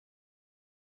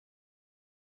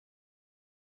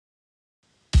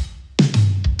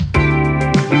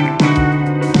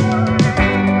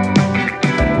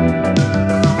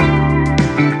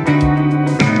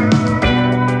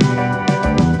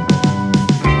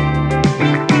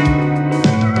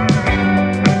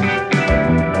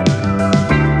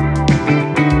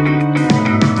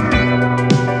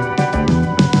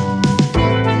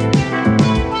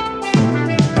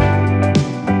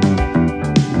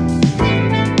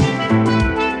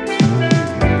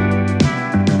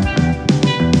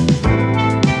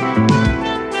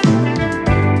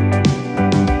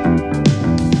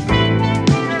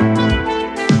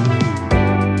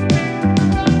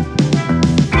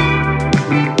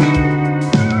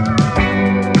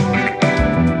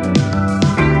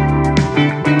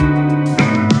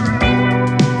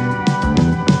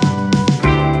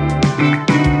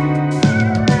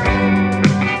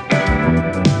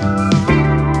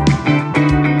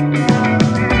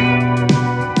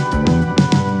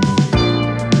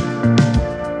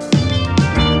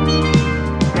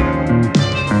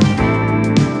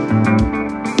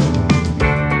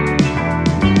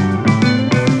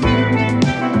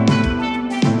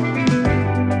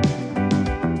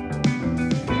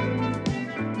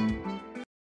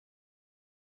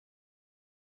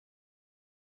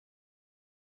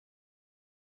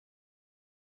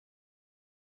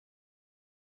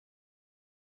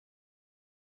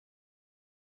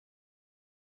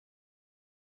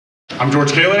I'm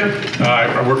George Keileh.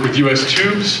 I work with US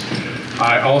Tubes.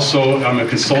 I also am a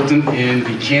consultant in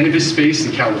the cannabis space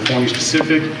in California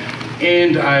specific,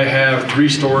 and I have 3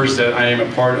 stores that I am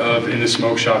a part of in the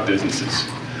smoke shop businesses.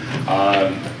 I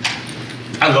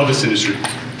love this industry.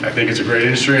 I think it's a great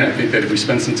industry, and I think that if we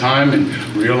spend some time and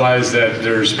realize that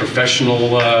there's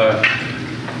professional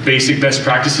basic best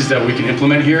practices that we can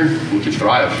implement here, we can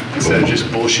thrive instead of just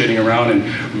bullshitting around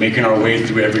and making our way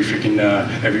through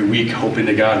every week hoping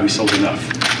to God we sold enough,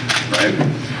 right?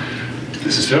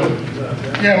 This is Phil.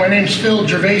 Yeah, my name's Phil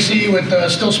Gervasi with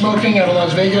Still Smoking out of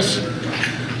Las Vegas.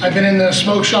 I've been in the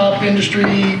smoke shop industry,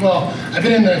 well, I've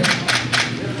been in the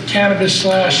cannabis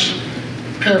slash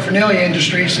paraphernalia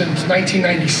industry since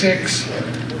 1996.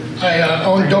 I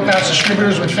own Dope House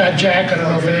Distributors with Fat Jack. I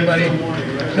don't know if anybody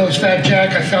knows Fat Jack.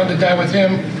 I founded that with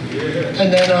him.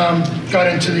 And then got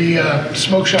into the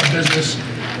smoke shop business.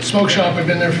 Smoke shop, I've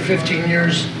been there for 15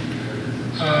 years.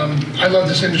 I love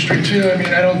this industry too. I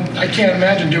mean, I can't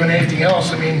imagine doing anything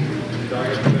else. I mean,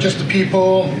 just the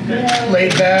people,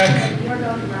 laid back,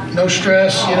 no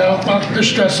stress, you know. Well, there's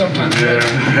stress sometimes,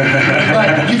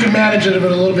 but you can manage it a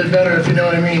little bit better if you know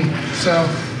what I mean.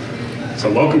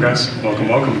 So welcome, guys.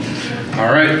 Welcome.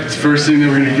 All right, first thing that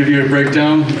we're going to give you a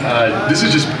breakdown. This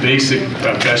is just basic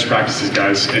best practices,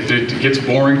 guys. If it gets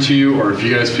boring to you, or if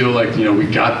you guys feel like, you know, we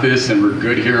got this and we're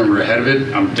good here and we're ahead of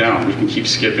it, I'm down. We can keep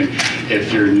skipping.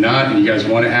 If you're not and you guys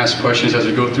want to ask questions as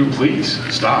we go through, please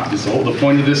stop. The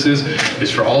point of this is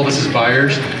for all of us as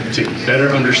buyers to better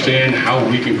understand how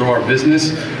we can grow our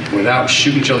business without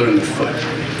shooting each other in the foot,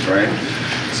 right?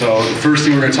 So the first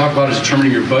thing we're going to talk about is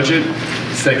determining your budget.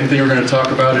 The second thing we're going to talk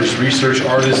about is research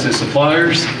artists and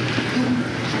suppliers.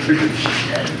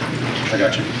 I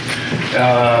got you.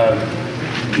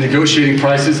 Negotiating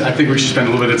prices. I think we should spend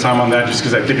a little bit of time on that just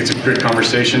because I think it's a great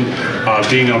conversation.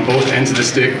 Being on both ends of the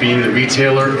stick, being the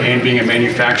retailer and being a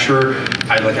manufacturer,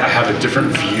 I have a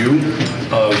different view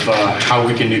of how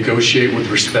we can negotiate with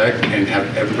respect and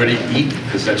have everybody eat,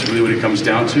 because that's really what it comes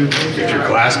down to. If your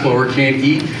glass blower can't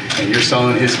eat and you're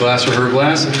selling his glass or her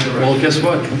glass, well, guess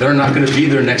what? They're not going to be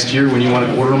there next year when you want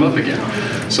to order them up again.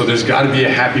 So there's got to be a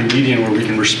happy median where we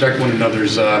can respect one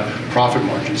another's profit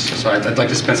margins. So I'd like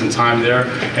to spend some time there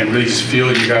and really just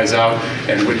feel you guys out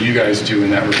and what you guys do in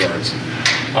that regards.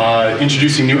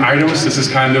 Introducing new items. This is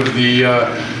kind of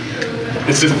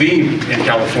it's a theme in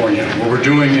California. What we're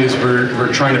doing is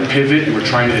we're trying to pivot and we're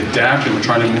trying to adapt and we're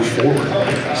trying to move forward.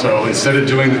 So instead of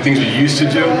doing the things we used to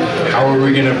do, how are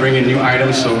we going to bring in new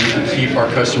items so we can keep our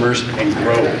customers and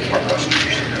grow our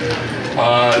customers?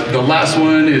 The last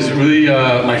one is really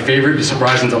my favorite, the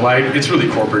surprise and delight. It's really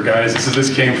corporate, guys. This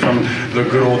came from the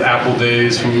good old Apple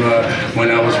days, from when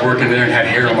I was working there and had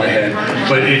hair on my head.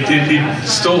 But it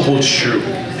still holds true.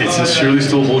 It sincerely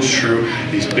still holds true.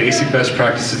 These basic best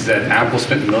practices that Apple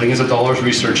spent millions of dollars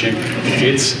researching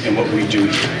fits in what we do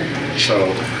here.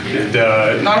 So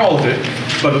not all of it,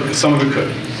 but some of it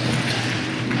could.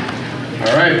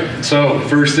 All right, so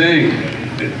first thing,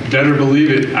 better believe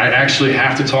it, I actually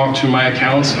have to talk to my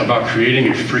accounts about creating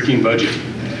a freaking budget.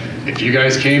 If you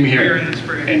guys came here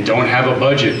and don't have a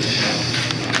budget,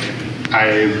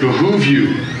 I behoove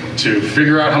you to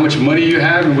figure out how much money you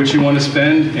have and what you want to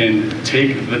spend and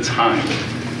take the time.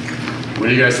 What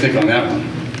do you guys think on that one?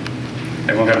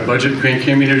 Everyone got a budget,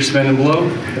 came in here to spend and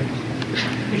blow?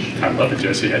 I love it,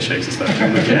 Jesse. Head shakes and stuff.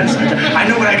 I'm like, yes, I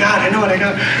know what I got.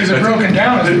 Is it broken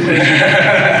down?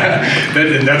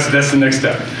 That's the next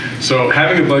step. So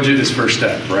having a budget is first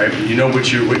step, right? You know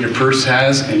what your purse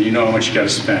has and you know how much you got to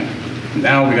spend.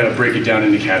 Now we got to break it down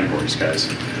into categories, guys.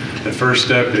 The first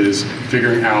step is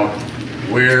figuring out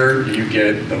where you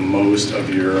get the most of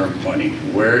your money.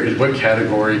 What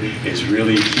category is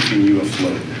really keeping you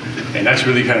afloat? And that's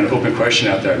really kind of an open question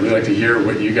out there. I'd really like to hear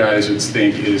what you guys would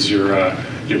think is your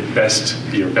best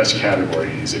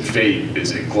category. Is it vape?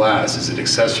 Is it glass? Is it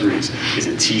accessories? Is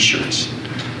it t-shirts?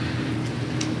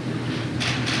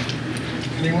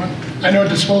 Anyone? I know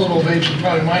disposable vapes is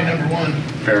probably my #1.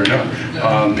 Fair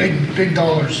enough. Big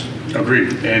dollars.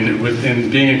 Agreed. And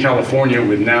being in California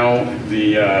with now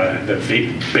the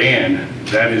vape ban,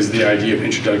 that is the idea of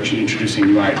introducing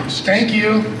new items. Thank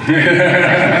you.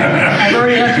 I've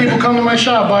already had people come to my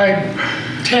shop, buy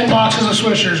 10 boxes of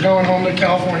Swishers going home to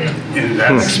California. And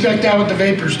I expect that with the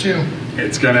vapors too.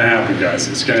 It's going to happen, guys.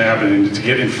 It's going to happen. And to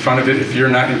get in front of it, if you're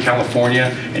not in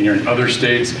California and you're in other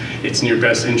states, it's in your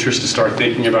best interest to start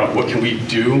thinking about what can we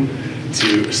do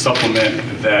to supplement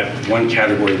that one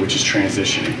category, which is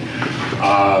transitioning.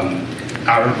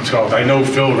 I know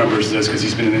Phil remembers this because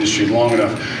he's been in the industry long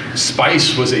enough.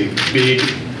 Spice was a big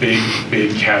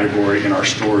category in our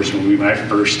stores when I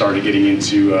first started getting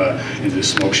into the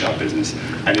smoke shop business.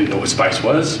 I didn't know what spice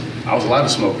was. I was allowed to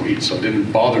smoke weed, so it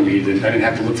didn't bother me. I didn't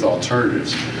have to look for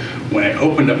alternatives. When I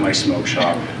opened up my smoke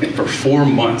shop, for 4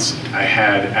 months, I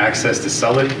had access to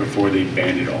sell it before they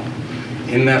banned it all.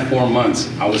 In that 4 months,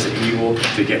 I was able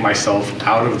to get myself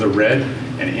out of the red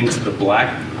and into the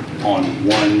black on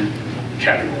one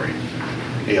category.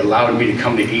 It allowed me to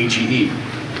come to AGE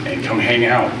and come hang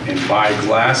out and buy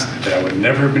glass that I would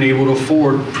never have been able to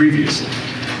afford previously,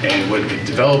 and would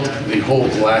developed the whole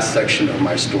glass section of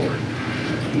my store.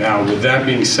 Now, with that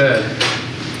being said,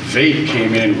 vape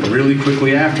came in really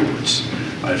quickly afterwards.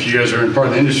 If you guys are in part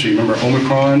of the industry, remember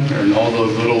Omicron and all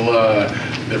those little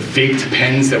the vaped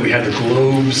pens that we had, the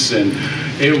globes, and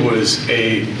it was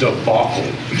a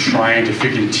debacle trying to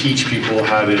freaking teach people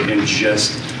how to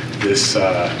ingest this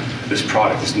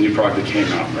this new product that came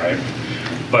out, right?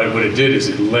 But what it did is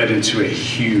it led into a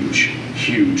huge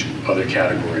other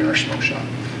category in our smoke shop.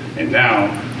 And now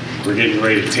we're getting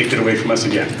ready to take it away from us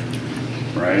again,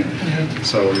 right? Yeah.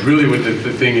 So really what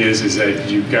the thing is that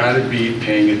you gotta be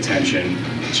paying attention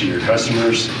to your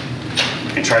customers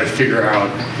and try to figure out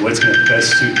what's gonna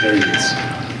best suit their needs.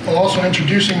 Well, also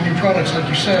introducing new products, like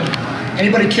you said.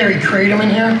 Anybody carry Kratom in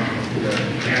here?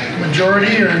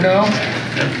 Majority or no?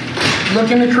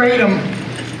 Look into Kratom.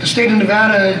 The state of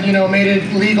Nevada, made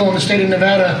it legal in the state of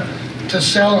Nevada to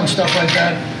sell and stuff like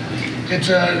that. It's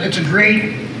a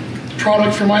great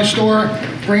product for my store,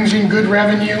 brings in good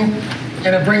revenue,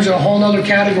 and it brings in a whole nother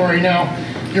category. Now,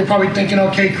 you're probably thinking,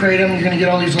 okay, Kratom, you're gonna get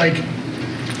all these like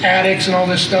addicts and all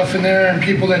this stuff in there, and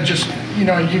people that just, you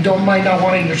might not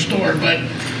want it in your store, but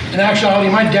in actuality,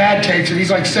 my dad takes it.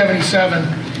 He's like 77.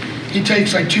 He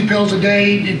takes like 2 pills a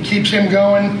day. It keeps him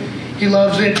going. He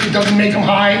loves it. It doesn't make him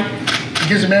high. It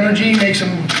gives him energy, makes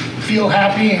him feel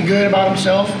happy and good about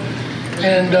himself.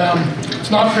 And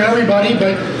it's not for everybody,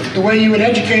 but the way you would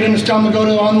educate him is tell him to go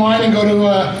to online and go to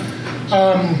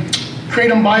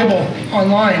Kratom Bible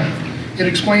online. It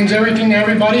explains everything to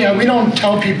everybody. We don't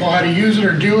tell people how to use it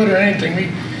or do it or anything.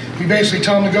 We basically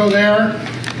tell them to go there,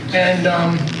 and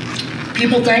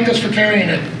people thank us for carrying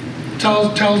it.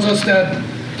 Tells us that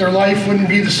their life wouldn't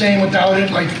be the same without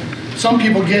it. Like some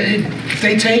people get it, if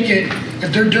they take it,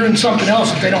 if they're doing something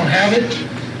else, if they don't have it,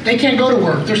 they can't go to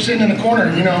work. They're sitting in a corner,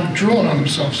 drooling on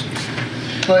themselves.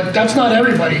 But that's not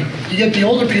everybody. You get the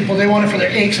older people, they want it for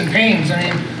their aches and pains. I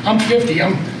mean, I'm 50,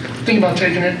 I'm thinking about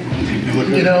taking it,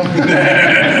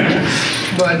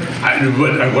 But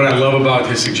what I love about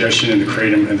his suggestion in the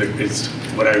Kratom, and it's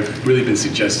what I've really been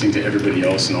suggesting to everybody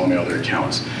else in all my other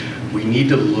accounts, we need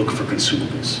to look for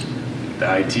consumables. The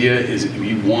idea is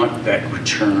we want that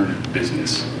return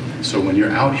business. So when you're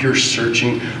out here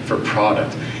searching for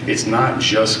product, it's not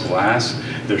just glass.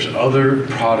 There's other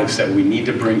products that we need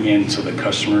to bring in so the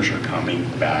customers are coming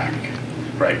back,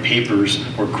 right? Papers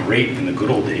were great in the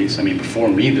good old days. I mean, before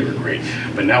me, they were great,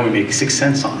 but now we make 6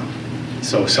 cents on them.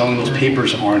 So selling those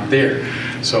papers aren't there.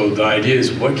 So the idea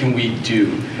is, what can we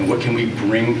do and what can we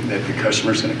bring that the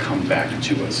customer's gonna come back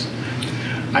to us?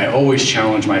 I always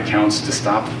challenge my accounts to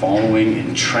stop following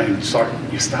and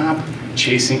stop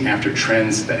chasing after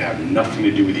trends that have nothing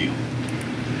to do with you.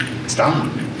 Stop.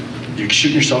 You're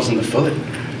shooting yourselves in the foot.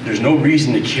 There's no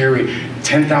reason to carry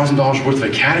 $10,000 worth of a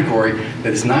category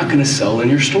that is not going to sell in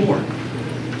your store.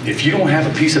 If you don't have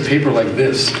a piece of paper like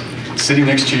this sitting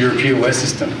next to your POS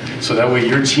system, so that way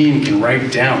your team can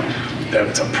write down that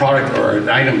it's a product or an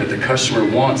item that the customer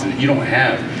wants and that you don't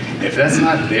have, if that's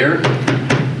not there,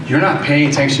 you're not paying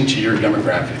attention to your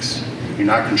demographics. You're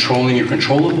not controlling your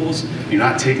controllables. You're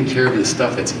not taking care of the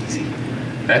stuff that's easy.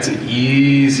 That's an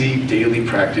easy daily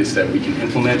practice that we can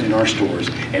implement in our stores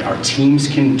and our teams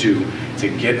can do to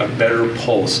get a better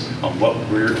pulse on what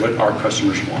our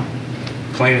customers want.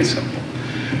 Plain and simple.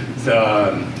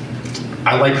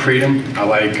 I like Kratom. I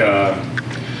like,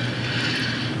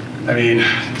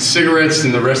 cigarettes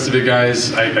and the rest of it,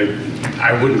 guys,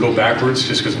 I wouldn't go backwards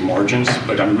just because of margins,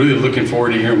 but I'm really looking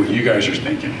forward to hearing what you guys are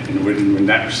thinking in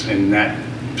that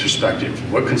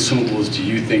perspective. What consumables do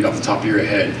you think off the top of your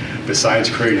head, besides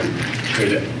Kratom,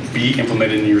 could be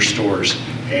implemented in your stores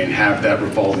and have that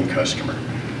revolving customer?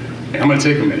 And I'm going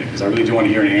to take a minute because I really do want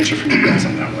to hear an answer from you guys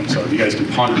on that one. So if you guys can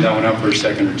ponder that one out for a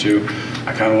second or two,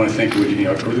 I kind of want to think, I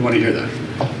really want to hear that.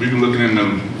 We've been looking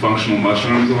into functional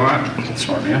mushrooms a lot.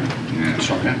 Smart man. Yeah.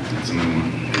 Smart man. That's another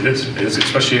one. It is,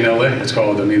 especially in LA. It's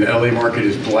called, the LA market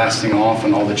is blasting off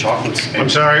on all the chocolates. I'm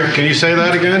sorry, can you say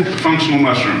that again? Functional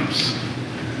mushrooms.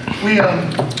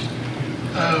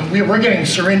 we're getting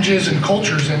syringes and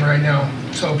cultures in right now.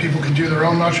 so people can do their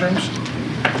own mushrooms.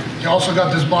 You also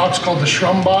got this box called the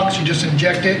Shrum box. You just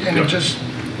inject it and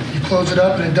you close it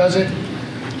up and it does it.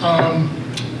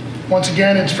 Once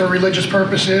again, it's for religious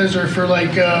purposes or for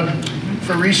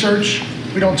for research.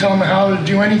 We don't tell them how to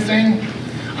do anything.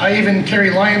 I even carry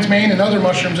lion's mane and other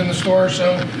mushrooms in the store,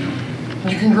 so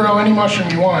you can grow any mushroom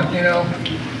you want, you know.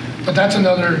 But that's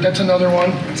another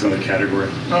one. That's another category.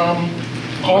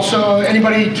 Also,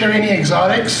 anybody carry any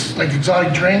exotics, like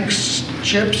exotic drinks,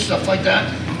 chips, stuff like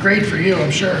that? Great for you,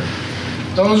 I'm sure.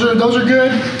 Those are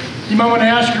good. You might want to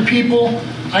ask your people.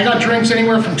 I got drinks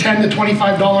anywhere from $10 to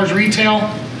 $25 retail.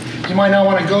 You might not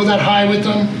want to go that high with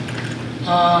them.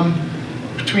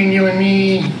 Between you and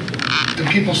me, the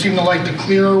people seem to like the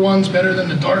clearer ones better than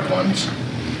the dark ones.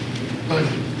 But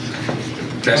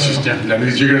that's just, yeah, that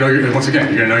means you're gonna know, once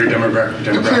again, you're gonna know your demographics.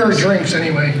 the clearer drinks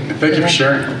anyway. Thank you for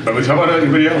sharing. But how about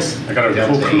anybody else? I got a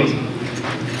full crew.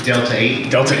 Delta 8.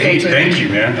 Delta 8, thank you,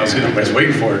 man. I was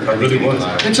waiting for it. I really was.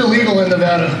 It's illegal in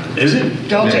Nevada. Is it?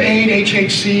 Delta 8,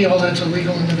 HHC, all that's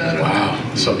illegal in Nevada.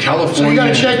 Wow. So California. So you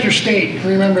gotta check your state,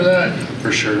 remember that.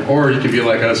 For sure. Or you could be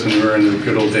like us when we were in the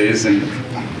good old days and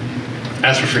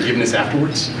ask for forgiveness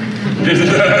afterwards.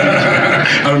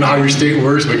 I don't know how your state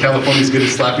works, but California's good at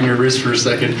slapping your wrist for a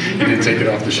second and then take it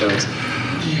off the shelves.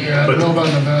 Yeah, I don't know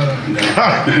about Nevada. No.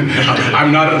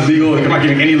 I'm not illegal. I'm not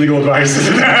giving any legal advice.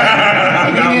 Me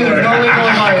neither, no legal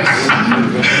advice.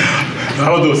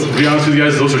 How about those? To be honest with you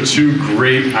guys, those are two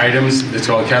great items. It's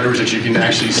called categories that you can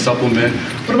actually supplement.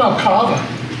 What about kava?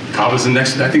 Kava's the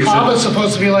next. I think it's Kava's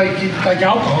supposed to be like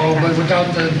alcohol, but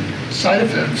without the side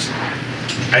effects.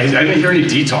 I didn't hear any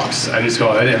detox. I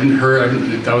haven't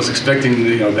heard. I was expecting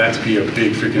that to be a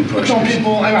big freaking push. Some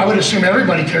people, I would assume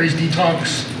everybody carries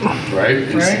detox. Right?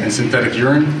 And synthetic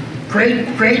urine. Great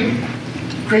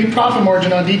profit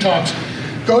margin on detox.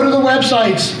 Go to the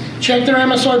websites, check their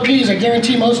MSRPs. I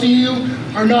guarantee most of you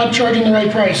are not charging the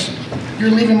right price.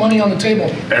 You're leaving money on the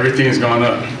table. Everything has gone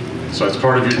up. So it's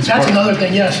part of your. That's another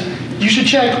thing, yes. You should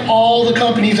check all the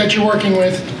companies that you're working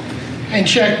with and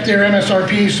check their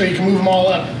MSRPs so you can move them all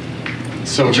up.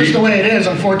 So it's just the way it is,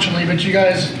 unfortunately. But you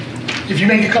guys, if you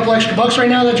make a couple extra bucks right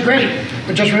now, that's great.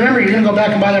 But just remember, you're going to go back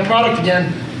and buy that product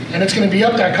again, and it's going to be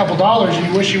up that couple dollars, and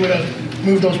you wish you would have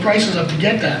moved those prices up to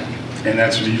get that. And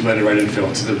that's what you let it right in, Phil.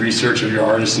 It's the research of your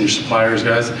artists and your suppliers,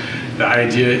 guys. The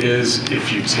idea is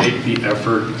if you take the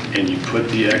effort and you put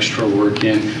the extra work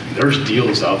in, there's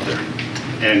deals out there.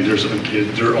 And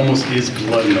there almost is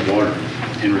blood in the water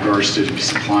in regards to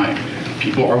supplying.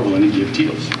 People are willing to give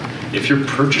deals. If you're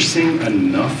purchasing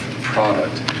enough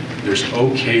product, there's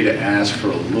okay to ask for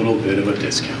a little bit of a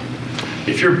discount.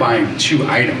 If you're buying 2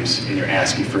 items and you're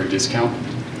asking for a discount,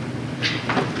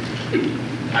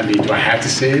 I mean, do I have to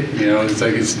say it?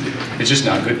 It's just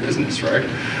not good business, right?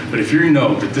 But if you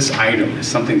know that this item is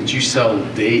something that you sell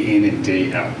day in and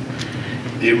day out,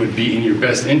 it would be in your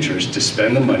best interest to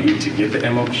spend the money to get the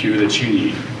MOQ that you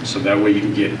need, so that way you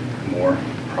can get more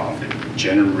profit,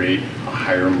 generate a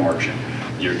higher margin.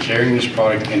 You're carrying this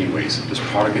product anyways. This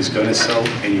product is going to sell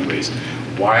anyways.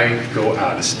 Why go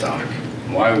out of stock?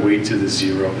 Why wait to the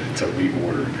zero to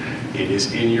reorder? It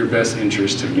is in your best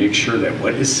interest to make sure that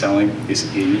what is selling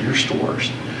is in your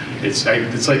stores. It's like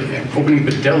opening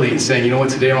a deli and saying, you know what,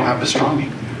 today I don't have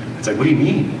pastrami. It's like, what do you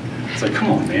mean? It's like,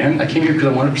 come on, man. I came here because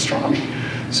I wanted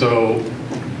pastrami. So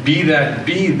be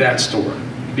that store.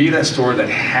 Be that store that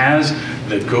has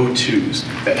the go-tos,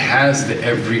 that has the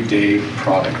everyday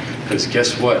product. Because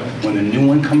guess what? When the new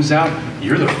one comes out,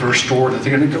 you're the first store that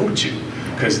they're going to go to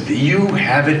because you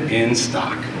have it in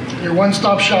stock. Your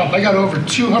one-stop shop. I got over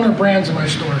 200 brands in my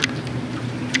store.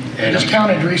 I just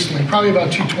counted recently, probably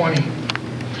about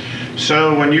 220.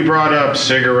 So when you brought up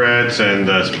cigarettes and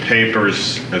the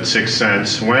papers at 6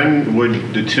 cents, when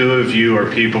would the two of you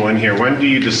or people in here, when do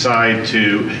you decide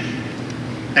to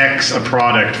X a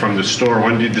product from the store?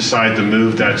 When do you decide to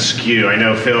move that SKU? I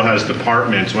know Phil has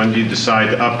departments. When do you decide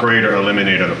to upgrade or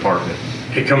eliminate a department?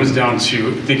 It comes down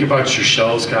to, think about your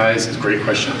shelves, guys. It's a great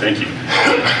question. Thank you.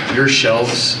 Your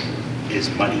shelves is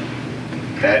money.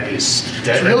 That's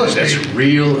real estate. That's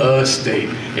real estate.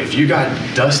 If you got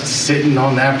dust sitting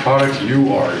on that product,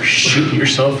 you are shooting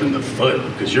yourself in the foot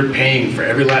because you're paying for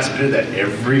every last bit of that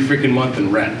every freaking month in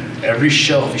rent. Every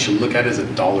shelf you should look at as a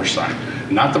dollar sign.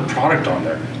 Not the product on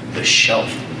there, the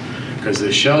shelf. Because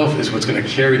the shelf is what's going to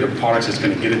carry the products that's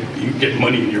going to get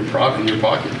money in your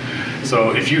pocket.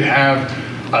 So if you have,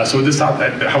 so this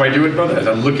how I do it, brother, is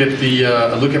I look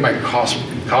at my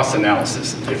cost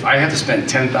analysis. If I have to spend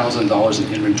 $10,000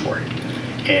 in inventory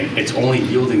and it's only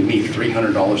yielding me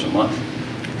 $300 a month,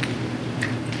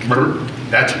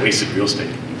 that's wasted real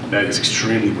estate. that is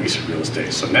extremely wasted real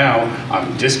estate. So now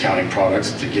I'm discounting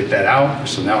products to get that out,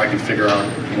 so now I can figure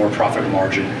out more profit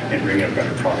margin and bring a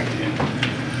better product in.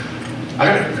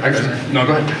 No,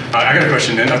 go ahead. I got a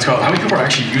question then. That's called, how many people are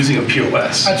actually using a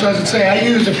POS? That's what I was gonna say. I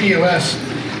use a POS.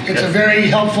 It's a very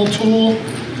helpful tool.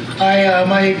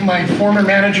 My former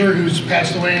manager, who's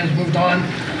passed away and has moved on,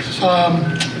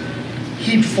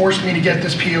 he forced me to get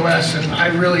this POS, and I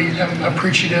really am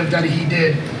appreciative that he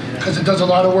did, because it does a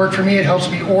lot of work for me. It helps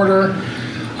me order.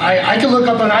 I can look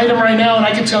up an item right now, and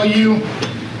I can tell you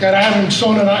that I haven't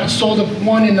sold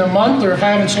one in a month, or if I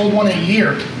haven't sold one in a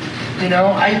year. You know,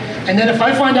 and then if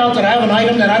I find out that I have an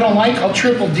item that I don't like, I'll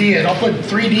triple D it. I'll put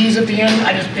 3 Ds at the end.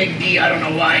 I just big D, I don't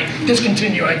know why.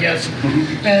 Discontinue, I guess.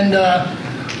 And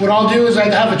what I'll do is I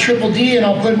have a triple D, and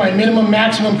I'll put my minimum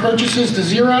maximum purchases to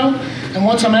 0. And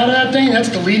once I'm out of that thing, that's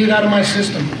deleted out of my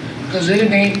system, because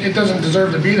it doesn't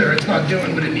deserve to be there. It's not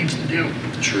doing what it needs to do.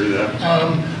 True that.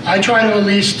 I try to at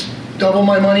least double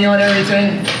my money on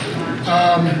everything.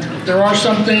 There are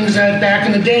some things that back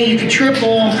in the day you could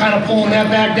triple. I'm kind of pulling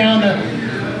that back down to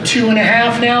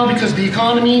 2.5 now, because the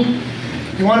economy,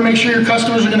 you want to make sure your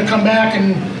customers are going to come back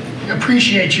and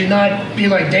appreciate you, not be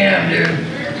like, damn, dude,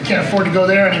 I can't afford to go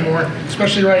there anymore,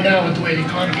 especially right now with the way the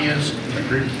economy is.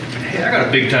 Agreed. Hey, I got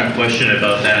a big time question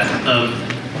about that.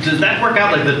 Does that work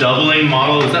out, like the doubling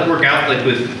model? Does that work out like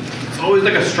with, it's always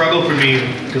like a struggle for me,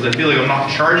 because I feel like I'm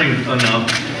not charging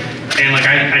enough. And like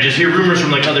I just hear rumors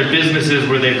from like other businesses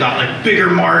where they've got like bigger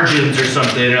margins or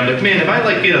something, and I'm like, man, if I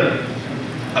like get a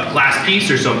glass piece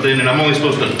or something and I'm only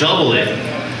supposed to double it,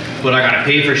 but I gotta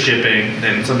pay for shipping,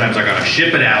 then sometimes I gotta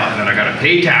ship it out, and then I gotta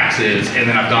pay taxes, and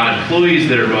then I've got employees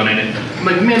that are running it. I'm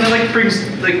like, man, that like brings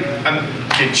like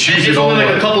it's only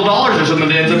like a couple dollars or something.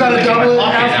 You gotta double it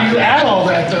after you add all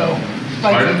that, though.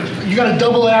 Like you gotta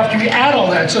double it after you add all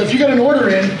that. So if you got an order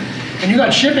in and you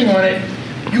got shipping on it,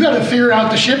 you got to figure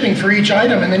out the shipping for each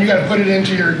item, and then you got to put it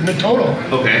into your total.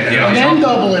 Okay. And then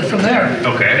double it from there.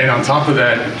 Okay. And on top of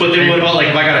that, but then what about like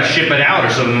if I gotta ship it out or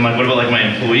something? Like what about like my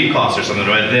employee costs or something?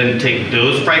 Do I then take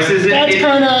those prices? That's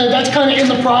kind of in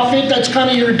the profit. That's kind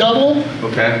of your double.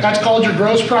 Okay. That's called your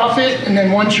gross profit, and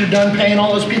then once you're done paying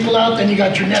all those people out, then you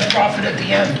got your net profit at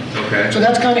the end. Okay. So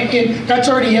that's kind of that's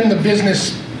already in the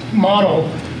business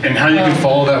model. and how you can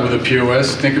follow that with a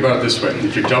POS, think about it this way.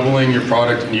 If you're doubling your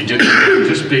product and you did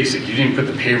just basic, you didn't put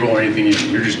the payroll or anything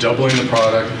in, you're just doubling the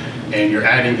product and you're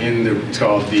adding in it's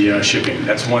called the shipping.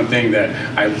 That's one thing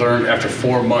that I learned after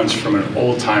 4 months from an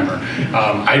old timer.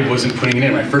 I wasn't putting it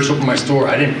in. When I first opened my store,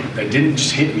 it didn't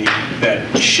just hit me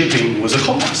that shipping was a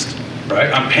cost. Right?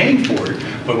 I'm paying for it,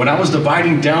 but when I was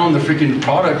dividing down the freaking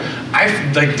product, I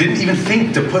didn't even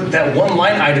think to put that one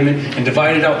line item in and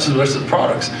divide it out to the rest of the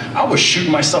products. I was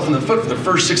shooting myself in the foot for the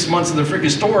first 6 months of the freaking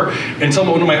store until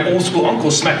one of my old school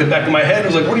uncles smacked the back of my head. I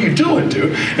was like, "What are you doing,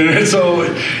 dude?" And so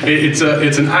it's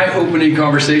an eye-opening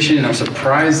conversation, and I'm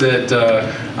surprised that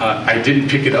I didn't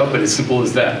pick it up. But as simple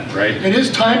as that, right? It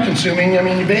is time-consuming. I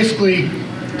mean, you basically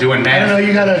doing math. I don't know.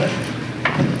 You gotta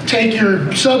take your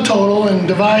subtotal and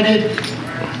divide it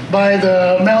by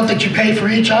the amount that you pay for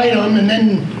each item, and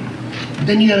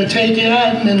then you got to take it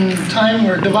out and then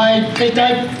take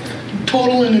that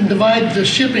total and then divide the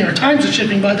shipping or times the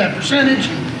shipping by that percentage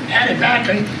and add it back.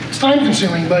 It's time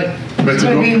consuming, but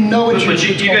you know what But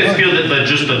you guys feel that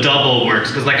just the double works,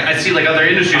 because like I see like other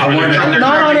industries where they're charging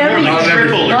more, like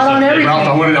triple or not on everything. something.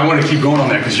 Ralph, I want to keep going on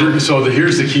that because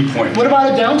here's the key point. What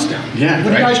about a downstem? Yeah,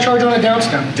 what do you guys charge on a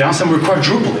downstem? Downstem, we're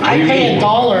quadrupling. I pay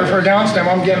 $1 for a downstem.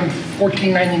 I'm getting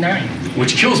 $14.99.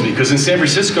 Which kills me because in San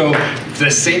Francisco, the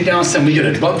same downstem we get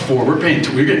 $1 for, we're getting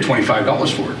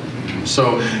 $25 for it.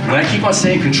 So when I keep on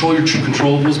saying control your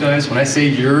controllables, guys, when I say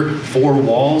your 4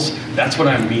 walls, that's what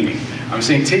I'm meaning. I'm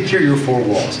saying take care of your 4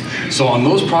 walls. So on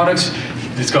those products,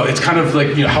 it's kind of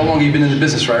like, you know, how long have you been in the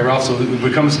business, right, Ralph? So it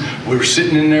becomes, we're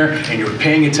sitting in there and you're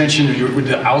paying attention to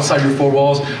the outside your 4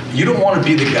 walls. You don't want to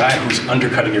be the guy who's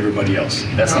undercutting everybody else.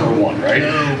 That's number one, right?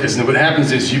 Because what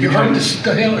happens is you hurt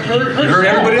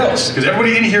everybody else. Because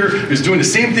everybody in here is doing the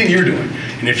same thing you're doing.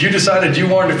 And if you decided you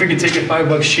wanted to freaking take it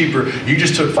 $5 cheaper, you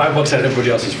just took $5 out of everybody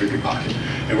else's freaking pocket.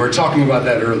 And we were talking about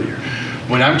that earlier.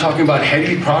 When I'm talking about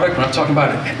heady product, when I'm talking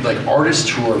about like artists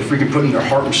who are freaking putting their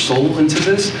heart and soul into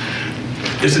this,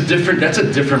 that's a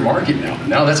different market now.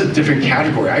 Now that's a different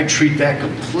category. I treat that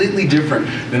completely different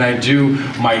than I do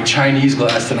my Chinese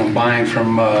glass that I'm buying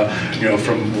from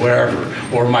from wherever,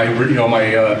 or my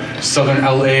Southern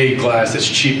LA glass that's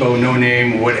cheapo, no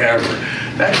name, whatever.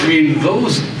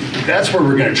 That's where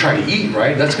we're going to try to eat,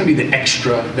 right? That's going to be the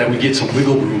extra that we get some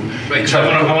wiggle room. Right, because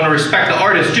I want to respect the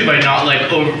artist too by not like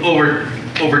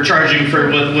overcharging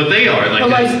for what they are. Like, Well,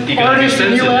 like you gotta be artists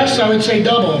in the sensitive. US, I would say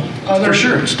double. Other For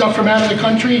sure. stuff from out of the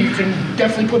country, you can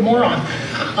definitely put more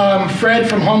on. Fred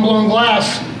from Humble and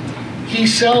Glass, he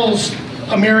sells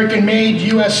American-made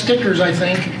US stickers, I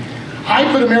think. I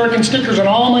put American stickers on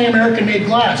all my American-made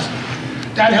glass.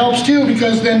 That helps too,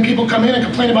 because then people come in and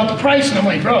complain about the price, and I'm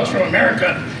like, bro, it's from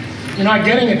America. You're not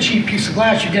getting a cheap piece of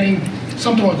glass, you're getting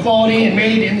something with quality and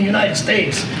made in the United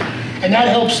States. And that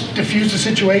helps diffuse the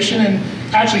situation and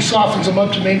actually softens them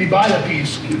up to maybe buy that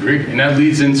piece. Agreed. And that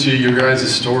leads into your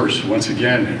guys' stores. Once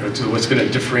again, what's going to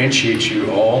differentiate you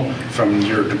all from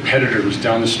your competitors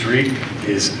down the street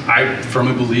is, I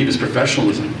firmly believe, is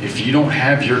professionalism. If you don't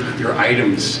have your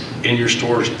items in your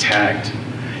stores tagged,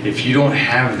 if you don't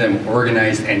have them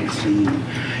organized and clean,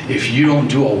 if you don't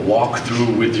do a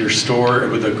walkthrough with your store,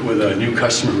 with a new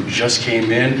customer who just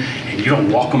came in, and you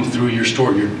don't walk them through your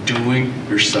store, you're doing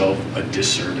yourself a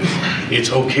disservice.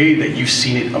 It's okay that you've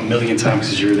seen it a million times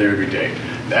because you're there every day.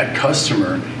 That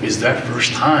customer is that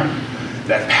first time.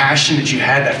 That passion that you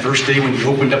had that first day when you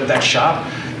opened up that shop,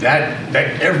 that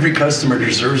every customer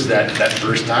deserves that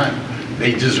first time.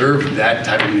 They deserve that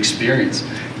type of an experience.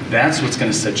 That's what's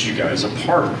going to set you guys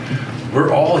apart.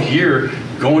 We're all here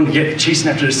chasing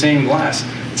after the same glass.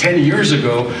 10 years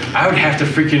ago, I would have to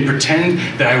freaking pretend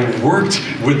that I worked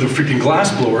with the freaking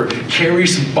glass blower, carry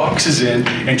some boxes in,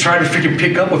 and try to freaking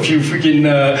pick up a few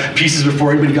freaking pieces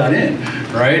before anybody got in,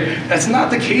 right? That's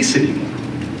not the case anymore.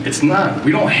 It's not.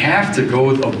 We don't have to go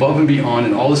above and beyond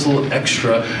and all this little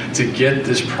extra to get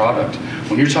this product.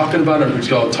 When you're talking about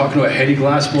a heady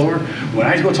glass blower, when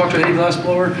I go talk to a heady glass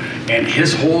blower and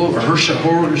his whole or her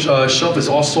shelf is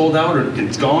all sold out or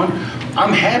it's gone,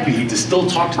 I'm happy to still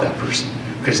talk to that person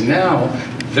because now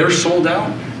they're sold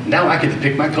out. Now I get to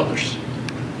pick my colors.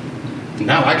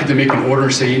 Now I get to make an order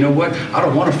and say, you know what? I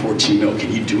don't want a 14 mil.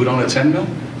 Can you do it on a 10 mil?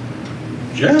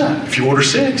 Yeah. If you order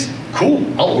 6, cool.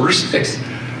 I'll order 6.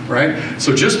 Right?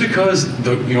 So just because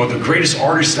the greatest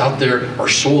artists out there are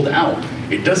sold out,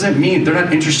 it doesn't mean they're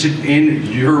not interested in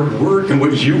your work and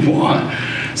what you want.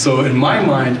 So in my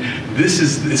mind, this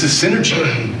is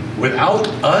synergy. Without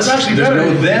us, there's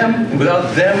no them.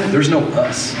 Without them, there's no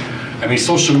us. I mean,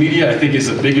 social media, I think,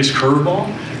 is the biggest curveball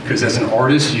because as an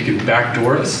artist, you can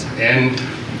backdoor us. And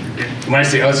when I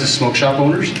say us as smoke shop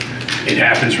owners, it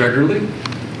happens regularly.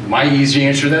 My easy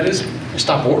answer to that is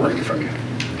stop ordering it from you.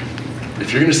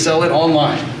 If you're going to sell it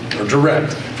online or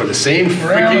direct for the same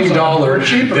freaking dollar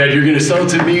that you're going to sell it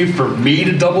to me for me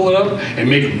to double it up and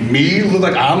make me look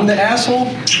like I'm the asshole,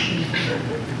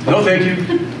 no thank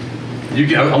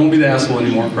you. I won't be the asshole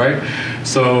anymore, right?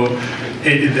 So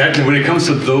when it comes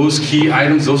to those key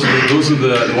items, those are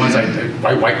the ones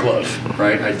I white glove,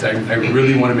 right? I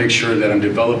really want to make sure that I'm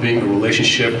developing a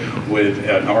relationship with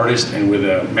an artist and with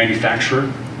a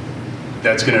manufacturer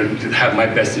that's going to have my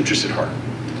best interest at heart.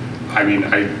 I mean,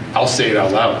 I'll say it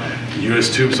out loud. US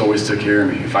Tubes always took care of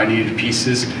me. If I needed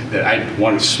pieces that I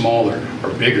wanted smaller or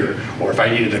bigger, or if I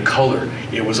needed a color,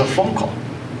 it was a phone call.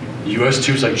 US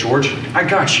Tubes like, George, I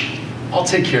got you. I'll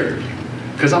take care of you.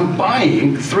 Because I'm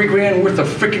buying $3 grand worth of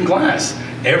freaking glass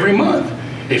every month.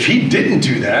 If he didn't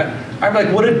do that, I'd be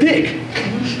like, what a dick.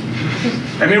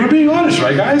 I mean, we're being honest,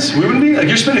 right, guys? We wouldn't be like,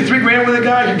 you're spending $3 grand with a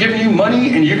guy, you're giving you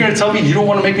money, and you're gonna tell me you don't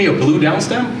want to make me a blue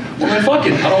downstem? Well, then fuck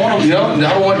it. I don't want to,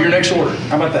 I don't want your next order.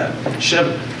 How about that? Shove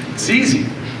it. It's easy.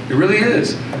 It really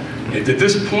is. At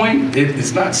this point,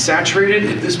 it's not saturated.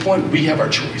 At this point, we have our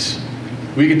choice.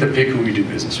 We get to pick who we do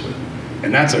business with,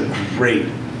 and that's a great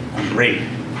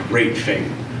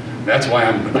thing. That's why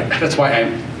I'm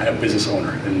a business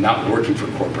owner and not working for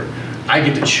corporate. I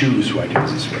get to choose who I do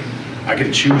business with. I get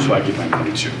to choose who I give my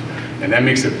money to, and that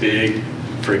makes a big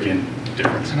freaking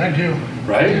difference. And I do.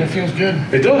 Right? And it feels good.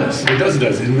 It does. It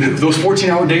does. And those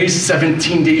 14-hour days,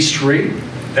 17 days straight,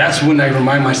 that's when I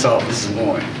remind myself, this is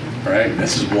why, right?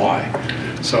 This is why.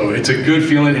 So it's a good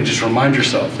feeling, and just remind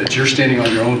yourself that you're standing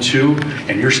on your own too,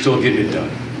 and you're still getting it done.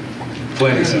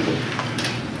 Plain and simple.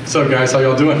 What's up, guys? How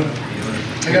y'all doing?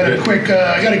 I got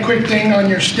a quick thing on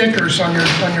your stickers, on your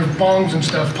bongs and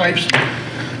stuff, pipes.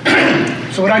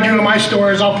 So what I do in my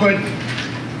store is I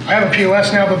have a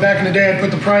POS now, but back in the day I'd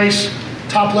put the price,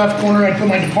 top left corner I'd put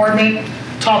my department,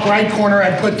 top right corner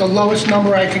I'd put the lowest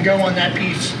number I could go on that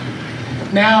piece.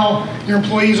 Now your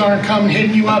employees aren't coming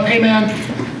hitting you up, hey man,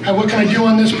 what can I do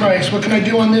on this price? What can I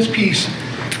do on this piece?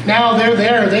 Now they're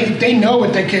there, they know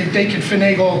what they could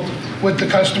finagle with the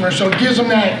customer, so it gives them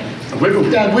that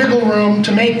wiggle room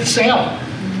to make the sale.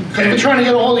 Because if they're trying to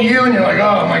get a hold of you and you're like,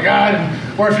 oh my God,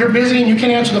 or if you're busy and you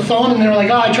can't answer the phone and they're like,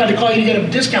 oh, I tried to call you to get a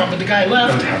discount, but the guy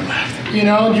left. You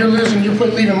know, you're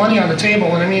leaving money on the table.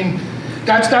 And I mean,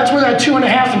 That's where that 2.5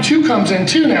 and 2 comes in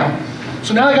too now.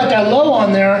 So now I got that low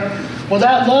on there. Well,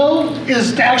 that low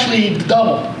is actually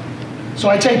double. So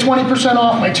I take 20%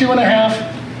 off my 2.5,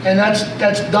 and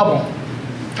that's double.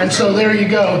 And so there you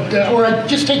go. Or I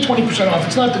just take 20% off.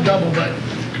 It's not the double, but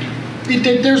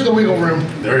there's the wiggle room.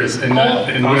 There is. And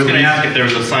I was going to ask if there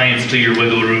was a science to your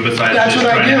wiggle room besides That's just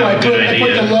what I trying to do. have a good I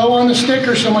put idea. the low on the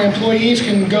sticker so my employees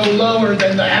can go lower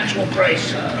than the actual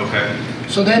price. Okay.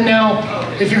 So then now,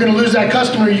 if you're going to lose that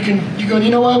customer, you go, you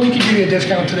know what, we can give you a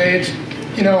discount today. It's,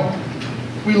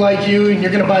 we like you, and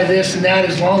you're going to buy this and that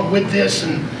as long with this,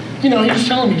 and you just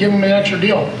tell them, you give them an extra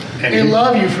deal. And they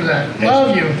love you for that.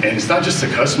 Love you. And it's not just the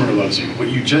customer who loves you. What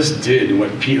you just did, and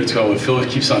what Phil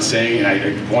keeps on saying, and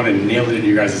I want to nail it in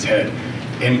your guys' head,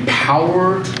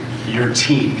 empower your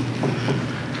team.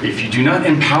 If you do not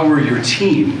empower your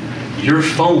team, your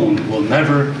phone will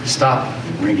never stop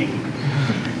ringing.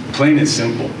 Plain and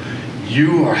simple.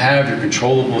 You have your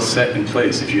controllables set in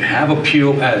place. If you have a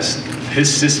POS,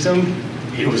 his system,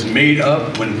 it was made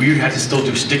up when we had to still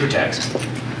do sticker tags.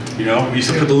 We used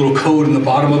to put the little code in the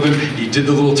bottom of it. You did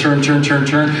the little turn.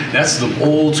 That's the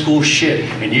old school shit.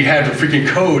 And you had the freaking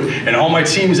code. And all my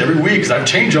teams every week, because I'd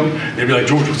change them, they'd be like,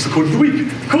 George, what's the code of the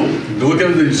week? Cool. They look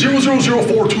at it,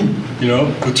 00042.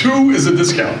 The 2 is a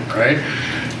discount, right?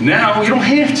 Now you don't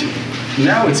have to.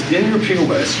 Now it's in your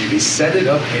POS. You can set it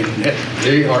up, and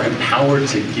they are empowered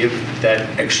to give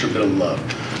that extra bit of love.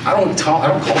 I don't call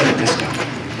it a discount.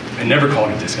 I never call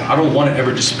it a discount. I don't want to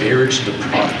ever disparage the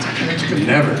product.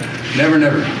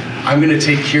 Never. I'm going to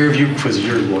take care of you because of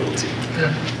your loyalty.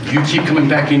 Yeah. You keep coming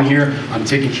back in here, I'm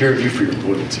taking care of you for your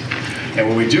loyalty. And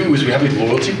what we do is we have a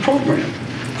loyalty program.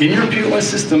 In your POS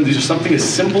system, these are something as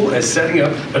simple as setting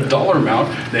up a dollar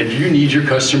amount that you need your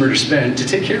customer to spend to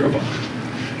take care of them.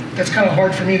 That's kind of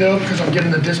hard for me though, because I'm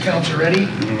giving the discounts already.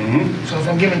 Mm-hmm. So if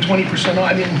I'm giving 20%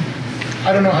 off,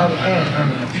 I don't know how, I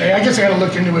don't know. I guess I got to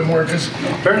look into it more, because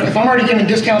if I'm already giving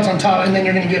discounts on top and then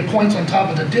you're going to get points on top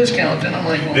of the discount, then I'm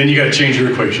like, well. Then you got to change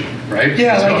your equation, right?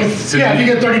 Yeah, if you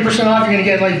get 30% off, you're going to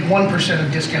get like 1%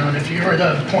 of discount or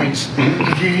the points.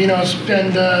 Mm-hmm. If you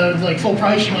spend like full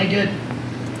price, you might get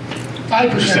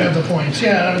 5% of the points.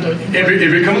 Yeah.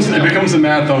 It becomes the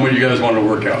math on what you guys want to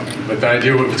work out. But the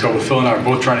idea what Phil and I are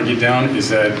both trying to get down is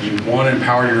that you want to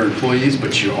empower your employees,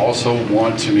 but you also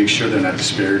want to make sure they're not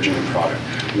disparaging the product.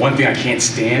 One thing I can't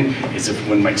stand is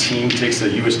when my team takes a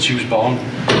US Choose bong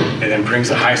and then brings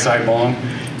a high side bong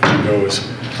and goes,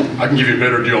 I can give you a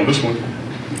better deal on this one.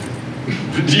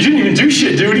 You didn't even do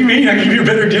shit, dude. What do you mean I can give you a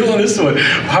better deal on this one?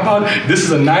 How about this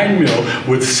is a 9 mil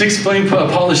with 6 flame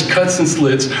polished cuts and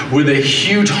slits with a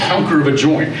huge hunker of a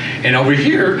joint. And over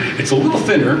here, it's a little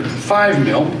thinner, 5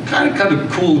 mil, kind of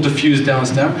cool, diffused down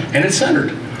stem, and it's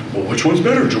centered. Well, which one's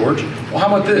better, George? Well, how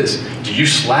about this? Do you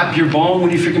slap your bong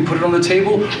when you freaking put it on the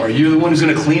table? Or are you the one who's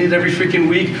gonna clean it every freaking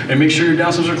week and make sure your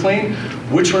downstairs are clean?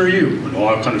 Which one are you? Oh,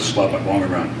 I kind of slap my bong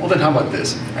around. Well, then how about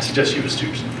this? I suggest US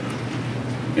Tubes.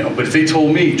 But if they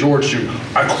told me, George,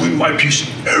 I clean my piece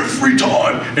every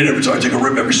time, and every time I take a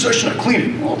rip, every session I clean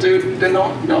it. Well, dude, then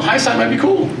high side might be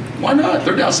cool. Why not?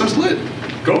 They're down some slit.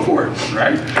 Go for it,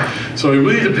 right? So it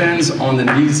really depends on the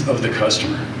needs of the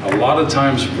customer. A lot of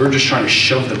times we're just trying to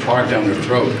shove the product down their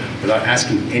throat without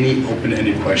asking any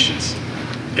open-ended questions.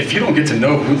 If you don't get to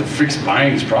know who the freak's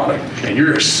buying this product, and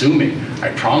you're assuming,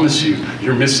 I promise you,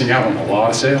 you're missing out on a lot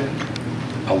of sale.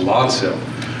 A lot of sale.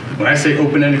 When I say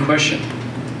open-ended question,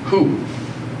 who,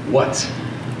 what,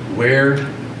 where,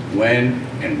 when,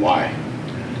 and why.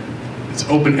 It's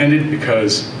open-ended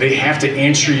because they have to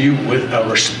answer you with a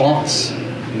response,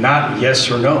 not yes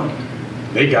or no.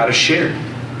 They gotta share.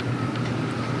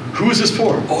 Who is this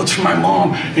for? Oh, it's for my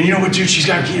mom. And you know what, dude, she's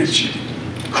got kids.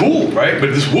 Cool, right?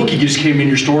 But this Wookiee just came in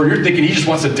your store, and you're thinking he just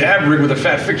wants a dab rig with a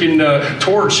fat freaking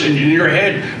torch in your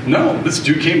head. No, this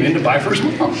dude came in to buy for his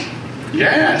mom. You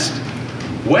asked.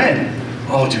 When?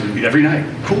 Oh, dude, every night.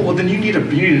 Cool, well then you need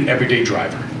an everyday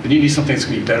driver. Then you need something that's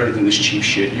gonna be better than this cheap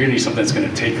shit. You're gonna need something that's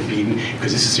gonna take a beating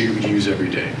because this is what you're gonna use every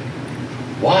day.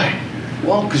 Why?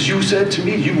 Well, because you said to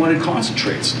me you wanted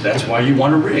concentrates. That's why you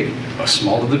want a rig. The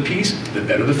smaller the piece, the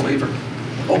better the flavor.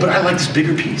 Oh, but I like this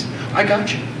bigger piece. I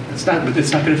got you. It's not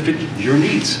gonna fit your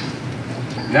needs.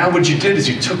 Now what you did is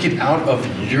you took it out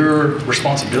of your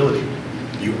responsibility.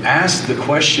 You asked the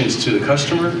questions to the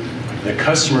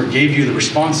customer gave you the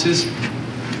responses,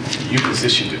 you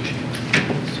positioned it,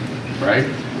 right?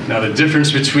 Now the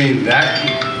difference between that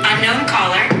unknown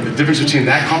caller, the difference between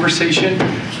that conversation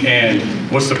and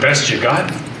what's the best you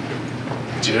got,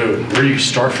 dude, where do you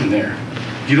start from there?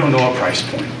 You don't know a price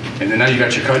point. And then now you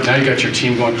got your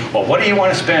team going, well, what do you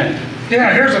want to spend?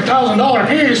 yeah, here's $1,000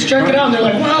 piece, check it out. And they're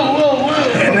like, whoa, whoa,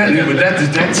 whoa. And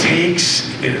that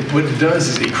takes, what it does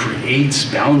is it creates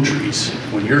boundaries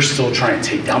when you're still trying to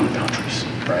take down the boundaries,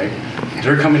 right?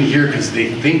 They're coming here because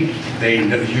they think they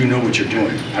know, you know what you're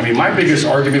doing. I mean, my biggest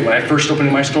argument when I first opened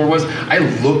my store was, I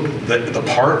looked the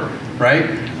part,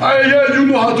 right? Yeah, you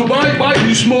know how to buy,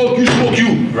 you smoke, you,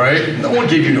 right? No one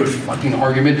gave you no fucking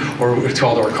argument or what's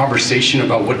called or a conversation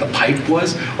about what the pipe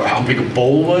was or how big a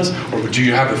bowl was or do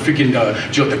you have a freaking,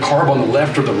 do you have the carb on the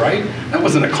left or the right? That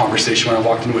wasn't a conversation when I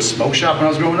walked into a smoke shop when I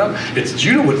was growing up. It's,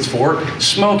 you know what it's for,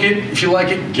 smoke it, if you like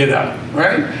it, get out,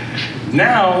 right?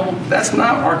 Now, that's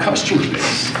not our customer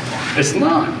base. It's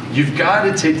not. You've got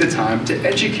to take the time to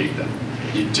educate them.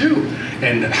 You do.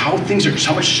 And how things are,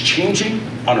 so much changing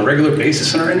on a regular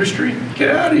basis in our industry,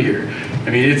 get out of here. I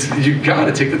mean, you've got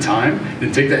to take the time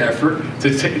and take the effort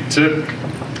to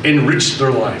enrich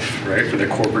their life, right? For the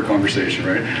corporate conversation,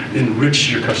 right? Enrich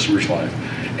your customer's life.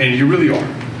 And you really are.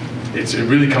 It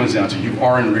really comes down to you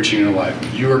are enriching their life.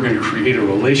 You are going to create a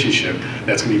relationship